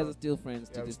 Yeah, you guys are still friends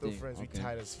to Yeah, we're this still day. friends. Okay. We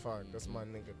tight as fuck. That's my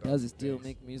nigga, dog. Does he still Days.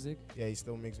 make music? Yeah, he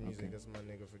still makes music. Okay. That's my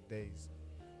nigga for days.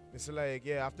 It's like,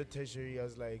 yeah, after tertiary, I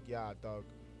was like, yeah, dog.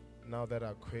 Now that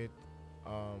I quit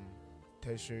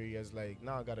tertiary, I was like,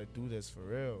 now I gotta do this for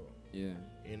real. Yeah.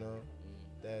 You know,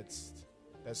 that's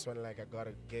when like I got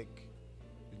a gig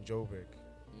in Joburg.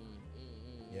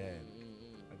 Yeah,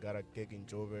 I got a gig in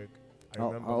Joburg. I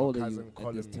remember How old my are you cousin at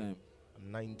calling this me. time?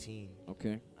 I'm 19.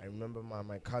 Okay. I remember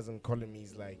my cousin calling me.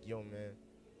 He's like, yo, man,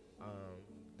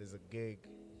 there's a gig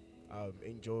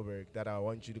in Joburg that I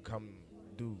want you to come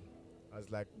do. I was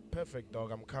like, perfect,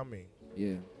 dog, I'm coming.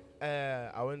 Yeah.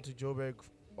 I went to Joburg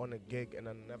on a gig and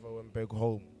I never went back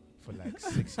home for like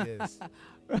 6 years.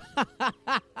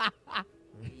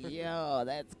 Yo,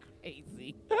 that's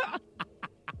crazy.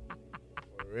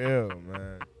 For real,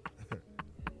 man.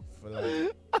 For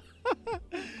like,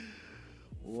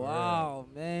 Wow,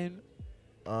 man.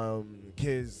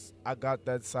 cause I got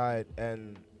that side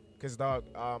and cause dog,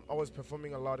 I was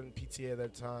performing a lot in PTA at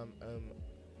that time.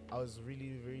 I was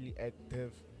really, really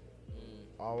active.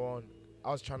 I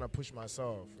was trying to push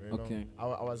myself, you know. Okay. I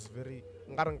was very,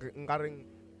 I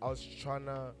was trying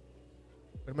to.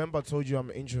 Remember, I told you I'm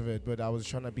an introvert, but I was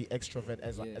trying to be extrovert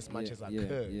as much as I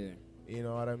could. Yeah. You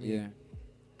know what I mean? Yeah.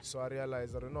 So I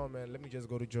realized, I don't know, man. Let me just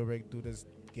go to Joburg, do this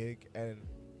gig, and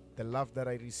the love that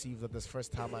I received, that this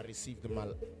first time I received in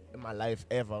my life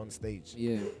ever on stage.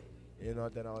 Yeah. You know,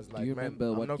 then I was like, Do you man, remember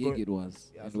I'm what not gig going, it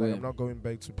was? yeah, I was and like, where? I'm not going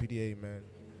back to PDA, man.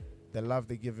 The love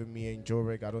they giving me in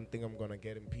Joburg, I don't think I'm gonna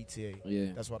get in PTA.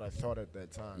 Yeah. That's what I thought at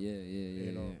that time. Yeah.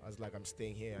 You know, I was like, I'm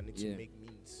staying here. I need Yeah. to make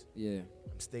means. Yeah.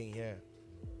 I'm staying here.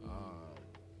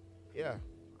 Yeah,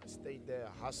 I stayed there,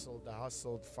 hustled,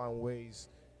 found ways.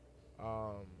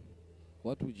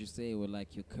 What would you say were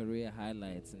like your career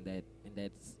highlights in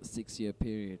that 6-year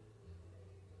period?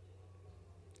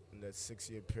 In that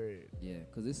 6-year period. Yeah,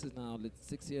 because this is now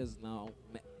 6 years now,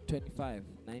 25,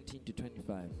 19 to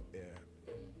 25. Yeah.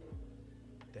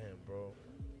 Damn, bro.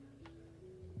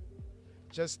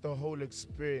 Just the whole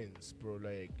experience, bro.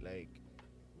 Like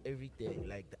everything,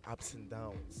 like the ups and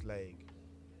downs, like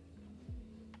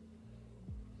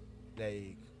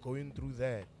going through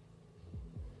that.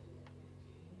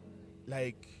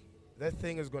 Like that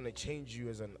thing is gonna change you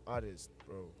as an artist,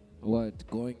 bro. What?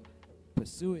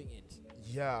 Pursuing it?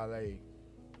 Yeah, like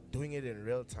doing it in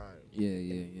real time.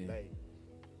 Yeah. Like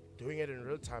doing it in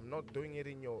real time, not doing it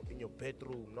in your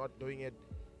bedroom, not doing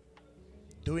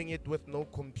it with no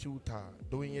computer,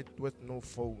 doing it with no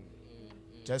phone.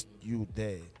 Just you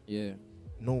there. Yeah.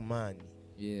 No money.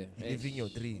 Yeah. You living your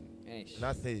dream.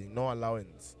 Nothing, no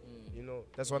allowance. You know,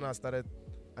 that's when I started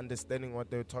understanding what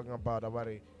they were talking about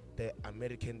the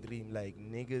American dream. Like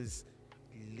niggas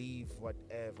leave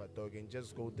whatever, dog, and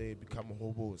just go there, become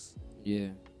hobos. Yeah.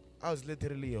 I was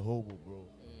literally a hobo, bro.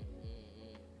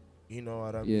 You know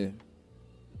what I mean?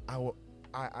 Yeah.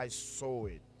 I saw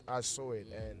it,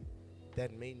 and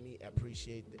that made me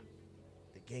appreciate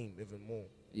the game even more.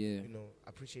 Yeah. You know,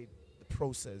 appreciate the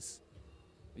process.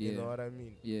 Yeah. You know what I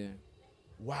mean? Yeah.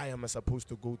 Why am I supposed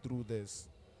to go through this?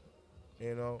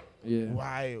 You know? Yeah.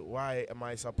 Why am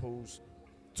I supposed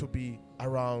to be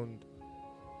around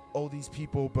all these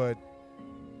people, but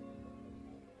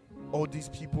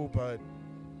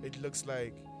it looks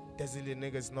like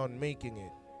DazzyLeNigga's not making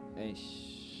it.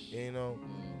 You know?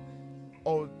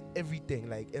 Everything,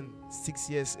 like in 6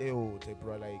 years old,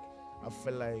 bro, like I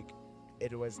felt like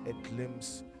it was a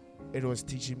glimpse. It was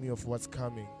teaching me of what's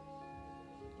coming.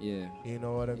 Yeah. You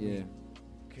know what I Yeah. mean?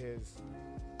 Because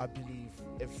I believe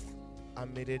if I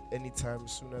made it any time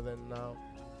sooner than now,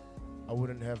 I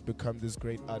wouldn't have become this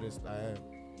great artist I am.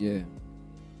 Yeah.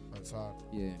 That's hard.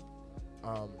 Yeah.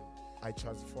 I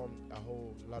transformed a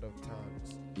whole lot of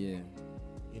times. Yeah.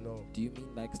 You know, Do you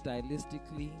mean like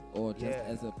stylistically or just Yeah.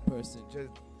 as a person?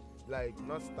 just like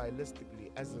not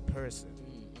stylistically, as a person.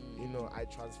 You know, I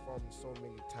transformed so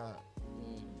many times.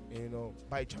 You know,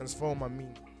 by transform I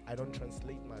mean I don't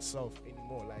translate myself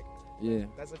anymore. Like Yeah.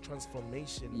 that's a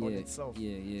transformation Yeah. on itself.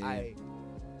 Yeah. I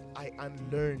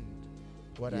unlearned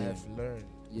what I Yeah. have learned.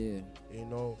 Yeah. You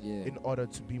know, Yeah. in order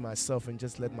to be myself and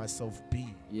just let myself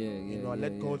be. Yeah. You know, I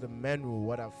let go of the manual,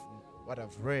 what I've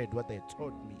read, what they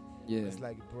taught me. Yeah. It's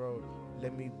like, bro,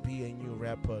 let me be a new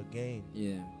rapper again.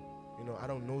 Yeah. You know, I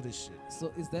don't know this shit.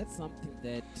 So is that something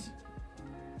that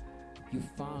you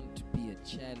found to be a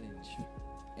challenge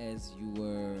as you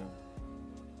were,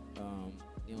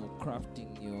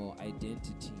 crafting your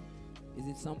identity? Is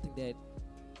it something that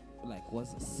like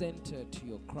was a center to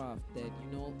your craft that,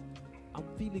 I'm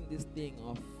feeling this thing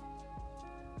of,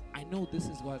 I know this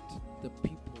is what the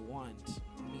people want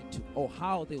me to, or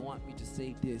how they want me to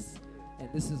say this, and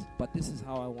this is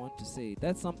how I want to say it.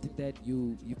 That's something that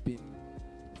you've been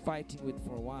fighting with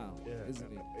for a while,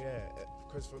 isn't it? Yeah,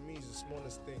 because for me, it's the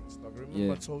smallest things. Like,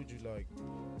 remember I told you, like,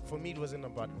 for me, it wasn't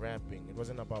about rapping. It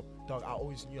wasn't about, dog, I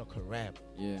always knew I could rap.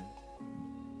 Yeah.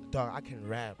 Dog, I can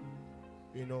rap.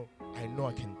 You know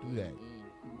I can do that.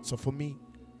 So for me,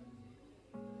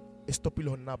 it stopped me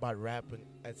about rapping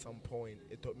at some point.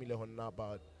 It taught me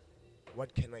about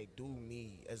what can I do,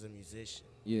 me, as a musician.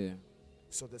 Yeah.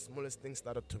 So the smallest things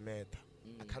started to matter.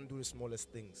 I can't do the smallest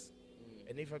things.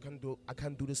 And if I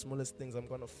can't do the smallest things, I'm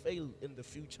gonna fail in the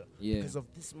future because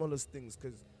of the smallest things.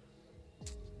 Because,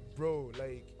 bro,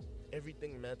 like,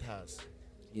 everything matters.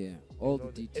 Yeah, all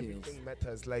the details. Everything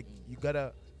matters. Like, you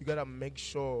gotta make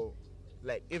sure,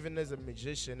 like, even as a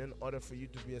magician, in order for you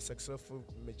to be a successful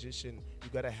magician, you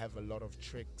gotta have a lot of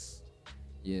tricks.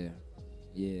 Yeah.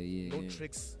 No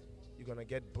tricks, you're gonna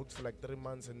get booked for like 3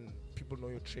 months, and people know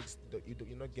your tricks.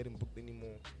 You're not getting booked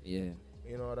anymore. Yeah.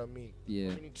 You know what I mean? Yeah.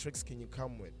 How many tricks can you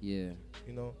come with? Yeah.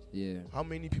 You know? Yeah. How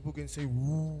many people can say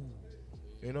woo?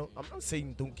 You know? I'm not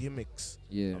saying do gimmicks.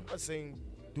 Yeah. I'm not saying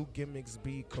do gimmicks,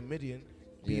 be a comedian,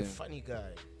 be a funny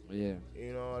guy. Yeah.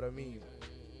 You know what I mean?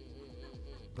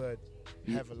 But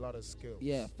have a lot of skills.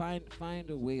 Yeah, find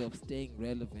a way of staying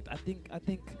relevant. I think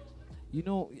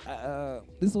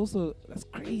this also, that's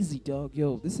crazy, dog.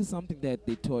 Yo, this is something that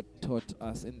they taught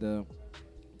us in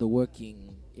the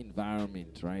working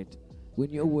environment, right?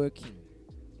 When you're working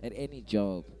at any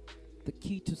job, the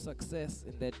key to success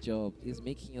in that job is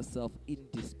making yourself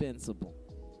indispensable.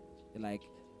 Like,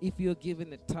 if you're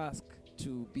given a task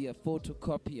to be a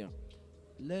photocopier,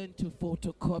 learn to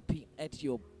photocopy at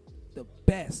the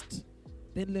best.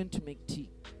 Then learn to make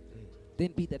tea.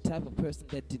 Then be the type of person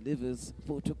that delivers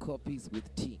photocopies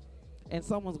with tea. And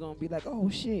someone's gonna be like, oh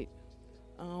shit,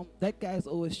 that guy's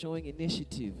always showing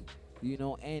initiative,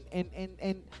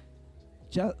 and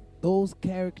just those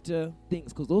character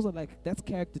things, because those are that's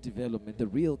character development, the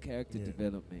real character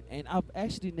development. And I've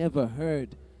actually never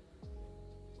heard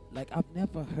an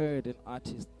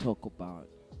artist talk about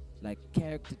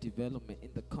character development in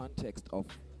the context of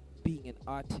being an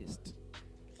artist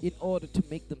in order to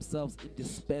make themselves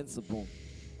indispensable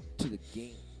to the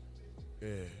game. Yeah.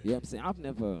 You know what I'm saying? I've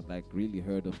never really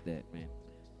heard of that, man.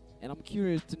 And I'm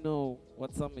curious to know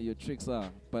what some of your tricks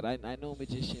are. But I know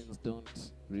magicians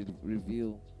don't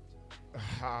reveal.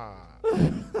 Nah,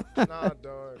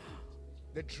 dog.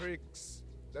 The tricks,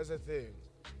 that's the thing.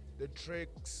 The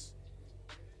tricks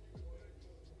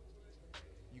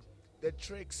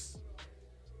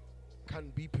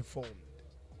can be performed.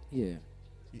 Yeah.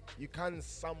 You can't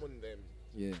summon them.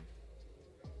 Yeah.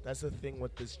 That's the thing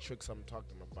with these tricks I'm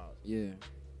talking about. Yeah.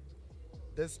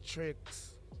 These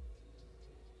tricks,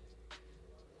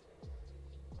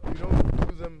 you don't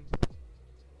do them.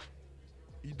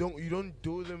 You don't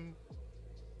do them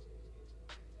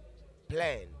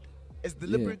planned. It's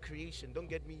deliberate creation. Don't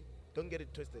get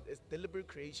it twisted. It's deliberate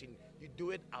creation. You do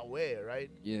it aware,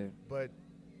 right? Yeah. But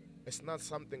it's not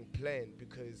something planned,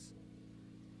 because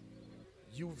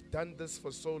you've done this for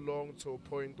so long to a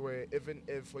point where even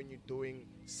if when you're doing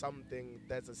something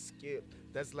that's a skill,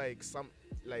 that's you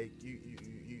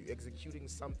executing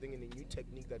something in a new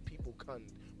technique that people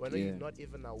can't, when you're not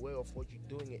even aware of what you're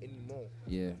doing it anymore.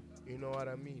 Yeah. You know what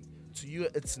I mean? To you,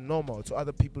 it's normal. To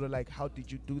other people, they're like, how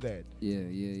did you do that?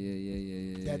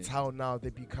 Yeah. That's how now they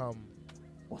become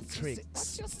tricks.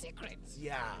 What's your secrets?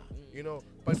 Yeah. You know,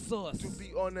 but sauce. To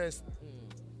be honest,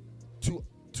 to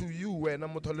you, when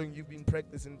I'm telling you've been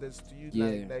practicing this, to you,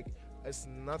 like it's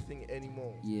nothing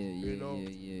anymore.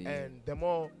 Yeah. And the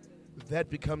more that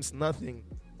becomes nothing,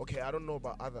 okay, I don't know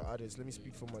about other artists. Let me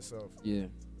speak for myself. Yeah.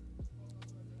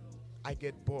 I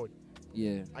get bored.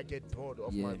 Yeah. I get bored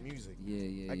of Yeah. my music.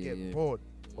 Yeah. I get bored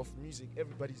of music.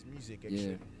 Everybody's music,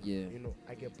 actually. Yeah. You know,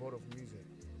 I get bored of music.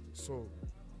 So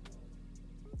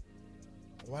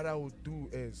what I would do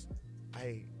is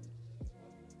I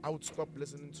would stop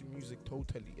listening to music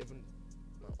totally, even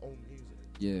my own music.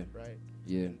 Yeah. Right?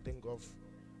 Yeah. And think of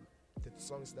the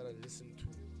songs that I listen to.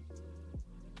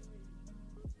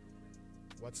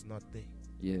 What's not there?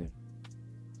 Yeah.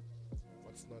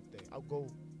 What's not there? I'll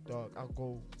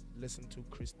go listen to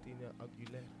Christina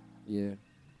Aguilera. Yeah.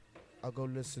 I'll go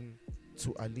listen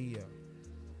to Aaliyah.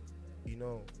 You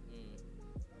know,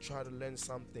 try to learn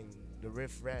something, the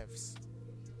riff-raffs.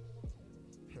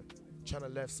 Trying to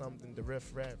learn something, the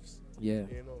riff-raffs. Yeah.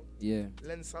 You know? Yeah.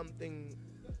 Learn something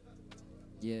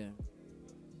Yeah.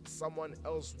 someone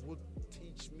else would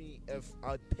teach me if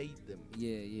I paid them.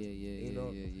 Yeah. You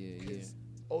know? Because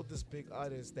all these big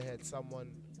artists, they had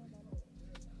someone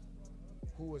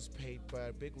who was paid by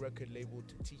a big record label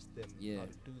to teach them how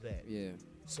to do that. Yeah.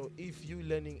 So if you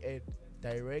learning it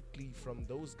directly from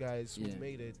those guys who Yeah.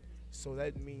 made it, so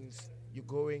that means you're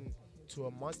going to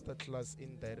a master class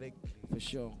indirectly. For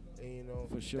sure. And, you know,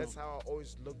 For sure. that's how I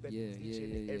always looked at each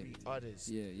and every artist.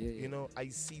 Yeah. You know, I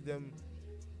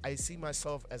see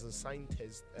myself as a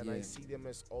scientist, and I see them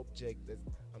as object that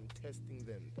I'm testing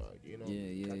them, dog. You know,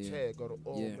 I go to,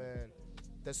 man,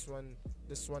 this one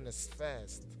is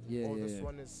fast. This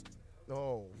one is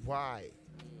why?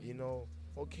 You know,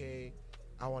 okay,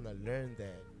 I wanna learn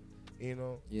that. You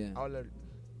know, I'll learn,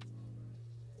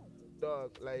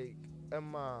 dog. Like in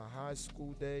my high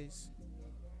school days,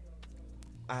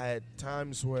 I had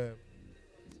times where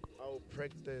I would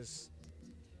practice.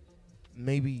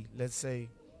 Maybe let's say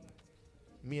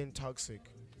me and Toxic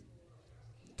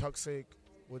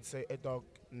would say, hey dog,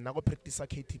 nago practice a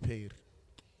Katy Perry.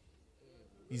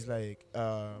 He's like,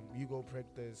 you go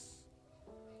practice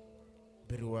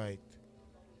Barry White.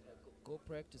 Go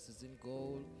practice as in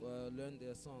go learn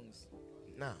their songs.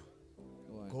 Nah.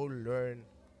 Why? Go learn.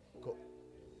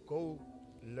 Go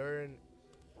learn.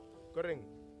 Go ring.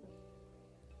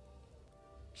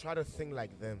 Try to think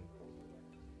like them.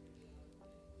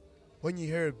 When you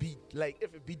hear a beat, like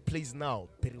if a beat plays now,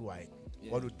 Barry White,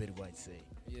 what would Barry White say?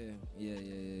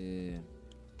 Yeah.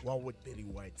 What would Barry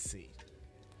White say?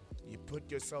 You put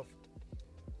yourself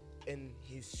in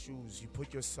his shoes. You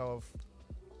put yourself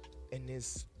in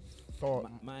his thought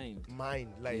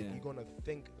mind. Like you're gonna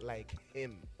think like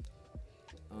him.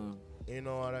 You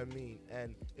know what I mean?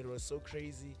 And it was so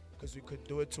crazy because we could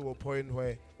do it to a point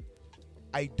where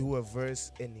I do a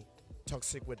verse and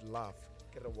Toxic would laugh.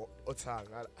 Get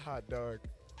a dog.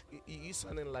 You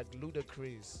sounding like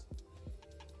Ludacris.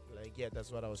 Like,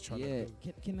 that's what I was trying to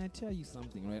do. Can I tell you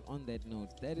something, right? On that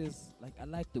note, that is, like, I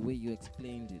like the way you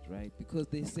explained it, right? Because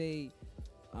they say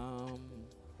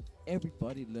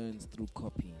everybody learns through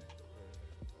copying.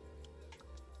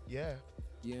 Yeah.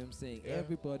 You know what I'm saying? Yeah.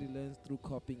 Everybody learns through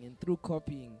copying, and through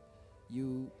copying,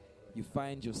 you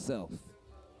find yourself.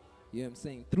 You know what I'm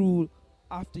saying?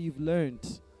 After you've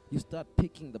learned, you start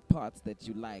picking the parts that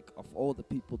you like of all the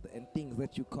people and things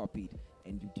that you copied,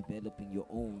 and you're developing your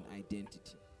own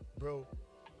identity. Bro,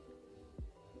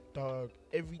 dog,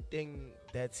 everything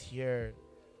that's here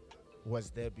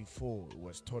was there before. It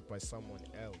was taught by someone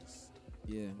else.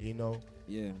 Yeah. You know?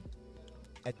 Yeah.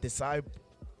 A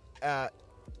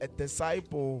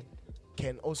disciple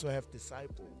can also have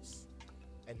disciples.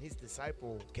 And his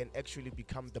disciple can actually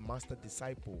become the master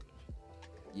disciple.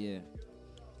 Yeah.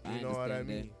 You know what I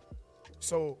mean?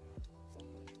 So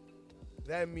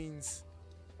that means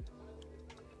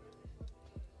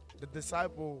the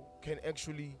disciple can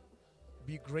actually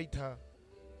be greater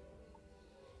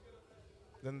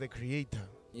than the creator.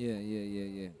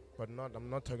 Yeah. But I'm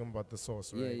not talking about the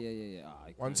source, right? Yeah.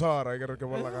 One star, I gotta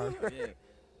give a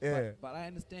Yeah. But I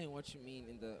understand what you mean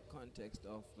in the context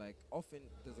of, like, often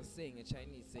there's a saying, a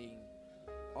Chinese saying,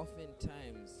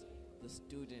 oftentimes the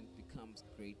student becomes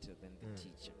greater than the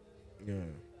teacher.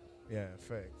 Yeah,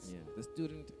 facts. Yeah, the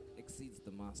student exceeds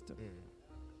the master.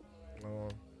 Oh,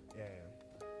 yeah.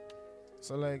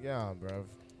 So, like, bruv.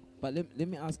 But let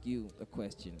me ask you a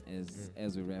question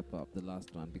as we wrap up the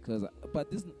last one, but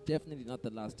this is definitely not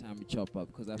the last time we chop up,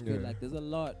 because I feel like there's a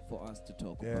lot for us to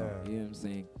talk about. You know what I'm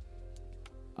saying?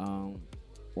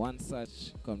 One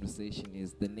such conversation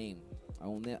is the name. I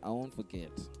won't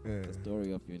forget the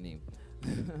story of your name,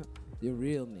 your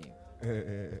real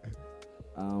name.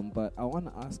 But I want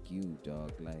to ask you,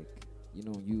 dog. Like, you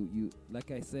know, you like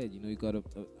I said, you know, you got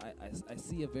I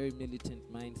see a very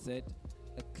militant mindset,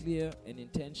 a clear and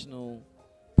intentional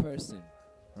person,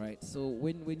 right? So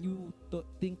when you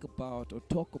think about or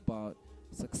talk about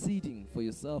succeeding for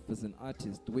yourself as an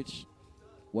artist, which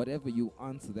whatever you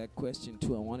answer that question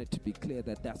to, I want it to be clear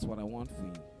that that's what I want for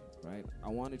you, right? I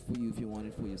want it for you if you want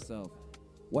it for yourself.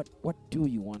 What do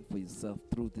you want for yourself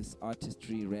through this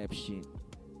artistry rap shit?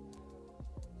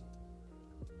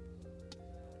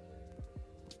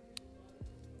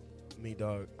 Me,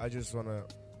 dog. I just wanna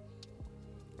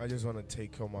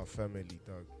take care of my family,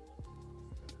 dog.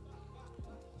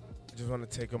 I just wanna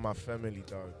take care of my family,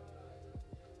 dog.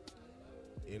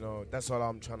 You know, that's all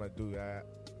I'm trying to do. I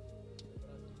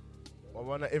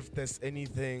wonder if there's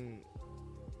anything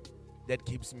that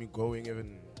keeps me going,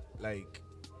 even like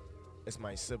it's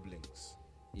my siblings.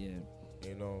 Yeah.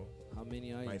 You know, How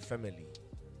many are my you? family.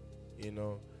 You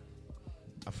know,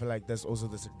 I feel like that's also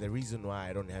the reason why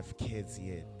I don't have kids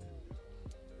yet.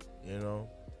 You know,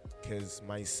 because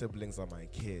my siblings are my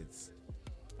kids.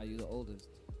 Are you the oldest?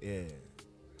 Yeah,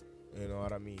 you know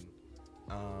what I mean.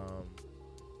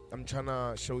 I'm trying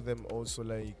to show them also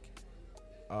like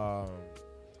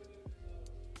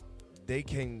they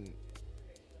can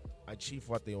achieve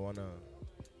what they wanna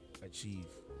achieve.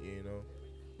 You know,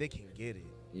 they can get it.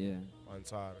 Yeah. On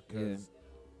top, Yeah. because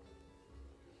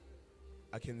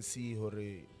I can see how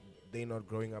they not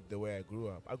growing up the way I grew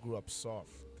up. I grew up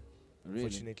soft. Really?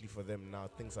 Fortunately for them now,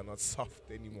 things are not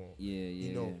soft anymore. Yeah, yeah.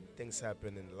 You know, yeah. things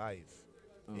happen in life.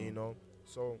 Oh. You know,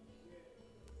 so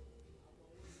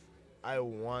I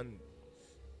want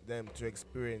them to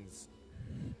experience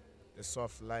the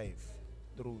soft life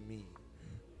through me.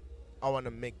 I want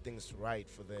to make things right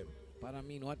for them. But I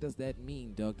mean, what does that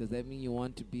mean, dog? Does that mean you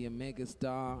want to be a mega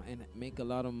star and make a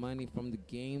lot of money from the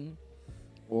game?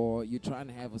 Or you're trying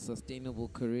to have a sustainable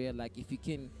career? Like, if you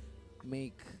can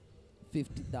make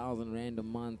 50,000 rand a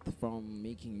month from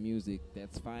making music,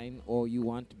 that's fine. Or you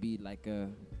want to be like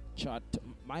a chart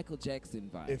Michael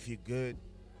Jackson vibe? If you're good,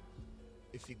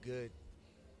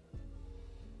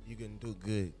 you can do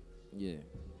good. Yeah.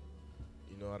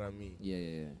 You know what I mean? Yeah,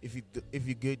 yeah, yeah. If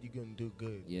you're good, you can do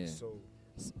good. Yeah.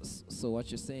 So what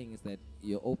you're saying is that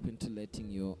you're open to letting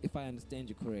your, if I understand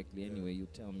you correctly, anyway, you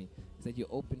tell me, is that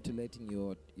you're open to letting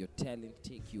your talent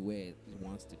take you where it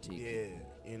wants to take you.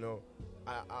 Yeah, you know,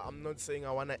 I'm not saying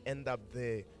I want to end up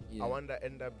there. Yeah. I want to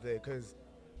end up there because,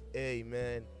 hey,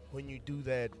 man, when you do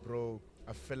that, bro,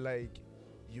 I feel like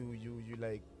you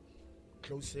like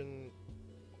closing.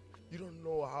 You don't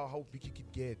know how big you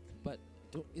could get. But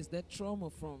is that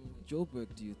trauma from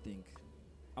Joburg, do you think?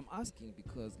 I'm asking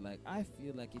because, like, I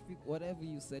feel like if you, whatever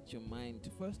you set your mind to,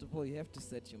 first of all, you have to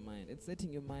set your mind. And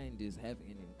setting your mind is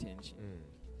having an intention,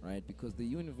 right? Because the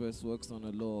universe works on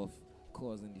a law of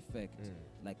cause and effect.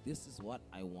 Like, this is what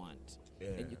I want. Yeah.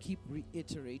 And you keep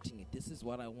reiterating it. This is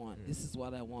what I want. This is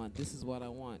what I want. This is what I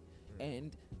want.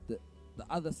 And the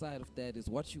other side of that is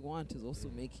what you want is also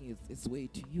making its way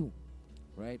to you,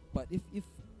 right? But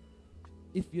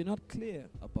if you're not clear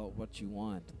about what you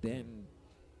want, then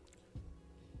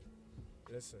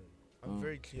listen, I'm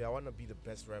very clear. I want to be the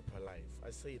best rapper alive.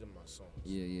 I say it in my songs.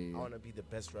 Yeah. I want to be the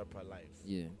best rapper alive.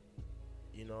 Yeah.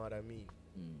 You know what I mean?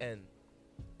 And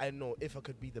I know if I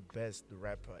could be the best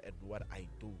rapper at what I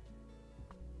do,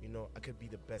 you know, I could be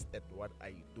the best at what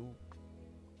I do.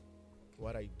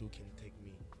 What I do can take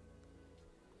me.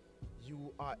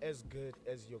 You are as good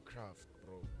as your craft,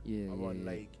 bro. Yeah.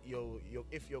 Like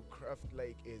if your craft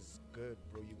like is good,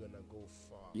 bro, you're gonna go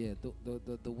far. Yeah,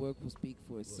 the work will speak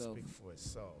for itself. Will speak for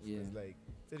itself. Yeah. It's like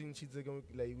certain shit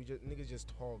like we just niggas just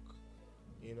talk.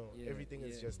 You know, everything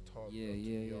is just talk. Yeah, bro, to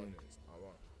yeah, be yeah. honest.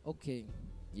 Okay,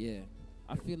 yeah.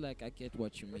 I feel like I get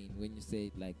what you mean when you say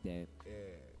it like that.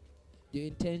 Yeah. Your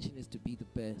intention is to be the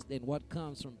best, and what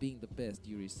comes from being the best,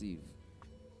 you receive.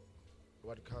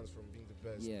 What comes from being the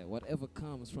best? Yeah, whatever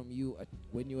comes from you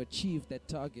when you achieve that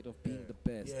target of being the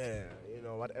best. Yeah, you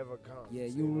know, whatever comes. Yeah,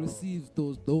 you know. receive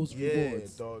those rewards. Yeah,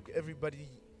 dog. Everybody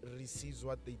receives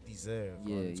what they deserve.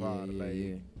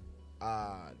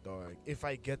 Dog. If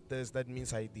I get this, that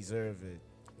means I deserve it.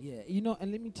 Yeah, you know,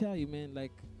 and let me tell you, man,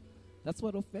 like, that's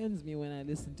what offends me when I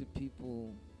listen to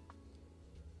people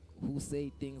who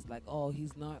say things like, oh,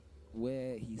 he's not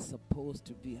where he's supposed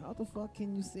to be. How the fuck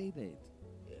can you say that?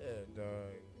 Yeah,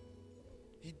 dog.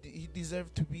 He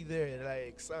deserved to be there.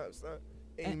 Like, son.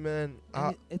 Hey, man.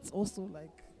 It's also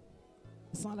like,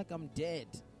 it's not like I'm dead.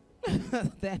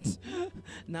 That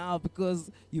now because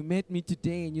you met me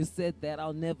today and you said that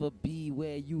I'll never be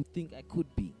where you think I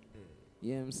could be.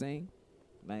 You know what I'm saying?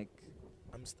 Like,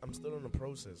 I'm still in the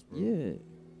process, bro. Yeah.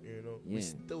 You know, we're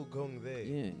still going there.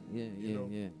 Yeah.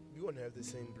 We won't have the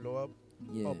same blow up.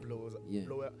 Yeah. Or blow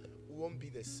up. We won't be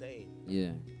the same.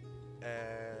 Yeah.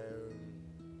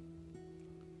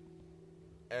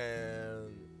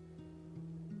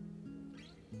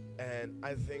 And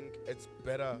I think it's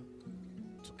better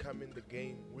to come in the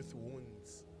game with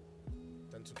wounds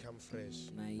than to come fresh.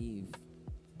 Naive.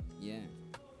 Yeah.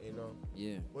 You know?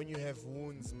 Yeah. When you have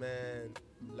wounds, man,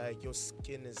 like your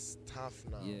skin is tough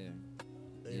now. Yeah.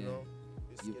 You know?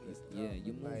 Your skin is tough. Yeah,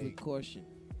 you move like, with caution.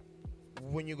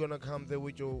 When you're gonna come there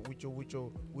with your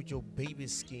baby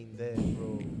skin there,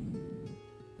 bro.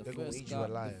 They're gonna eat you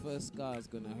alive. The first scar is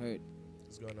gonna hurt.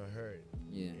 It's gonna hurt.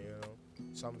 Yeah. You know?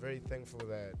 So I'm very thankful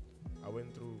that I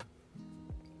went through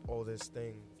all this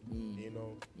thing. You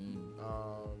know?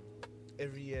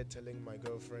 Every year telling my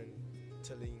girlfriend,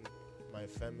 telling my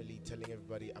family, telling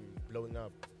everybody I'm blowing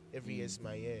up. Every year is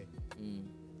my year.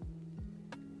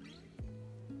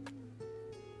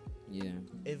 Yeah.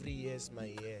 Every year is my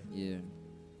year. Yeah.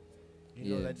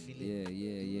 You know that feeling?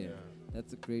 Yeah.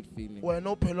 That's a great feeling. Well,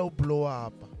 no pillow blow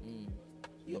up.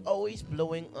 You're always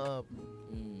blowing up.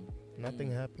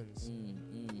 Nothing happens. You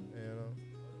know?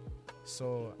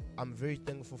 So I'm very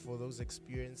thankful for those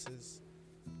experiences.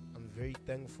 I'm very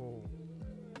thankful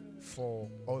for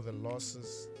all the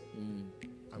losses.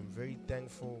 I'm very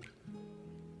thankful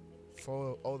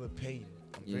for all the pain.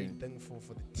 I'm very thankful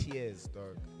for the tears,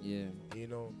 dog. Yeah. You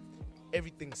know,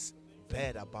 everything's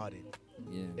bad about it.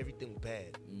 Yeah. Everything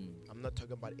bad. I'm not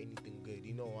talking about anything good.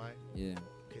 You know why? Yeah.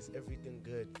 Because everything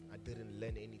good, I didn't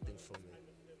learn anything from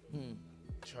it.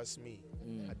 Trust me,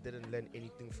 I didn't learn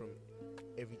anything from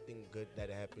everything good that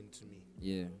happened to me.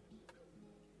 Yeah.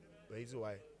 The reason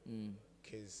why?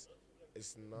 Because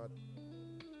it's not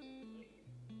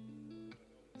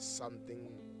something,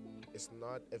 it's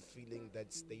not a feeling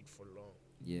that stayed for long.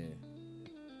 Yeah.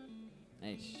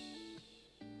 Nice.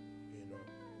 You know,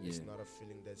 it's not a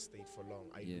feeling that stayed for long.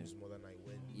 I lose more than I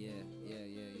win.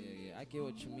 Yeah. I get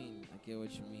what you mean.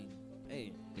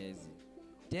 Hey,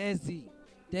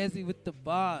 Dazzy with the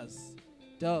bars.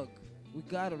 Doug, we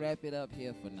gotta wrap it up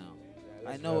here for now.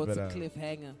 I know it's a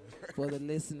cliffhanger for the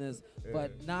listeners,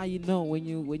 but now you know when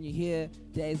you hear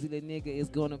DazzyLeNigga is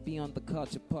gonna be on the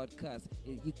Culture Podcast,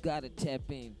 you gotta tap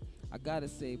in. I gotta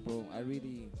say, bro,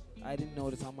 I didn't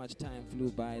notice how much time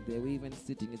flew by there. We even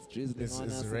sitting, it's drizzling on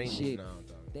us and shit. Now,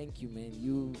 dog. Thank you, man.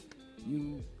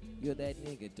 You're that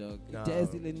nigga, dog.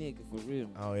 DazzyLeNigga, for real.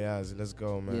 Oh yeah, let's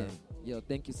go, man. Yeah. Yo,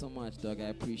 thank you so much, dog. I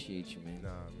appreciate you, man. Nah,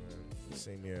 man.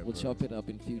 Same here, We'll bro. chop it up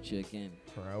in future again.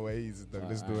 Alright, easy, dog.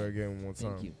 Let's do it again one more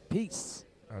time. Thank you. Peace.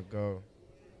 I'll go.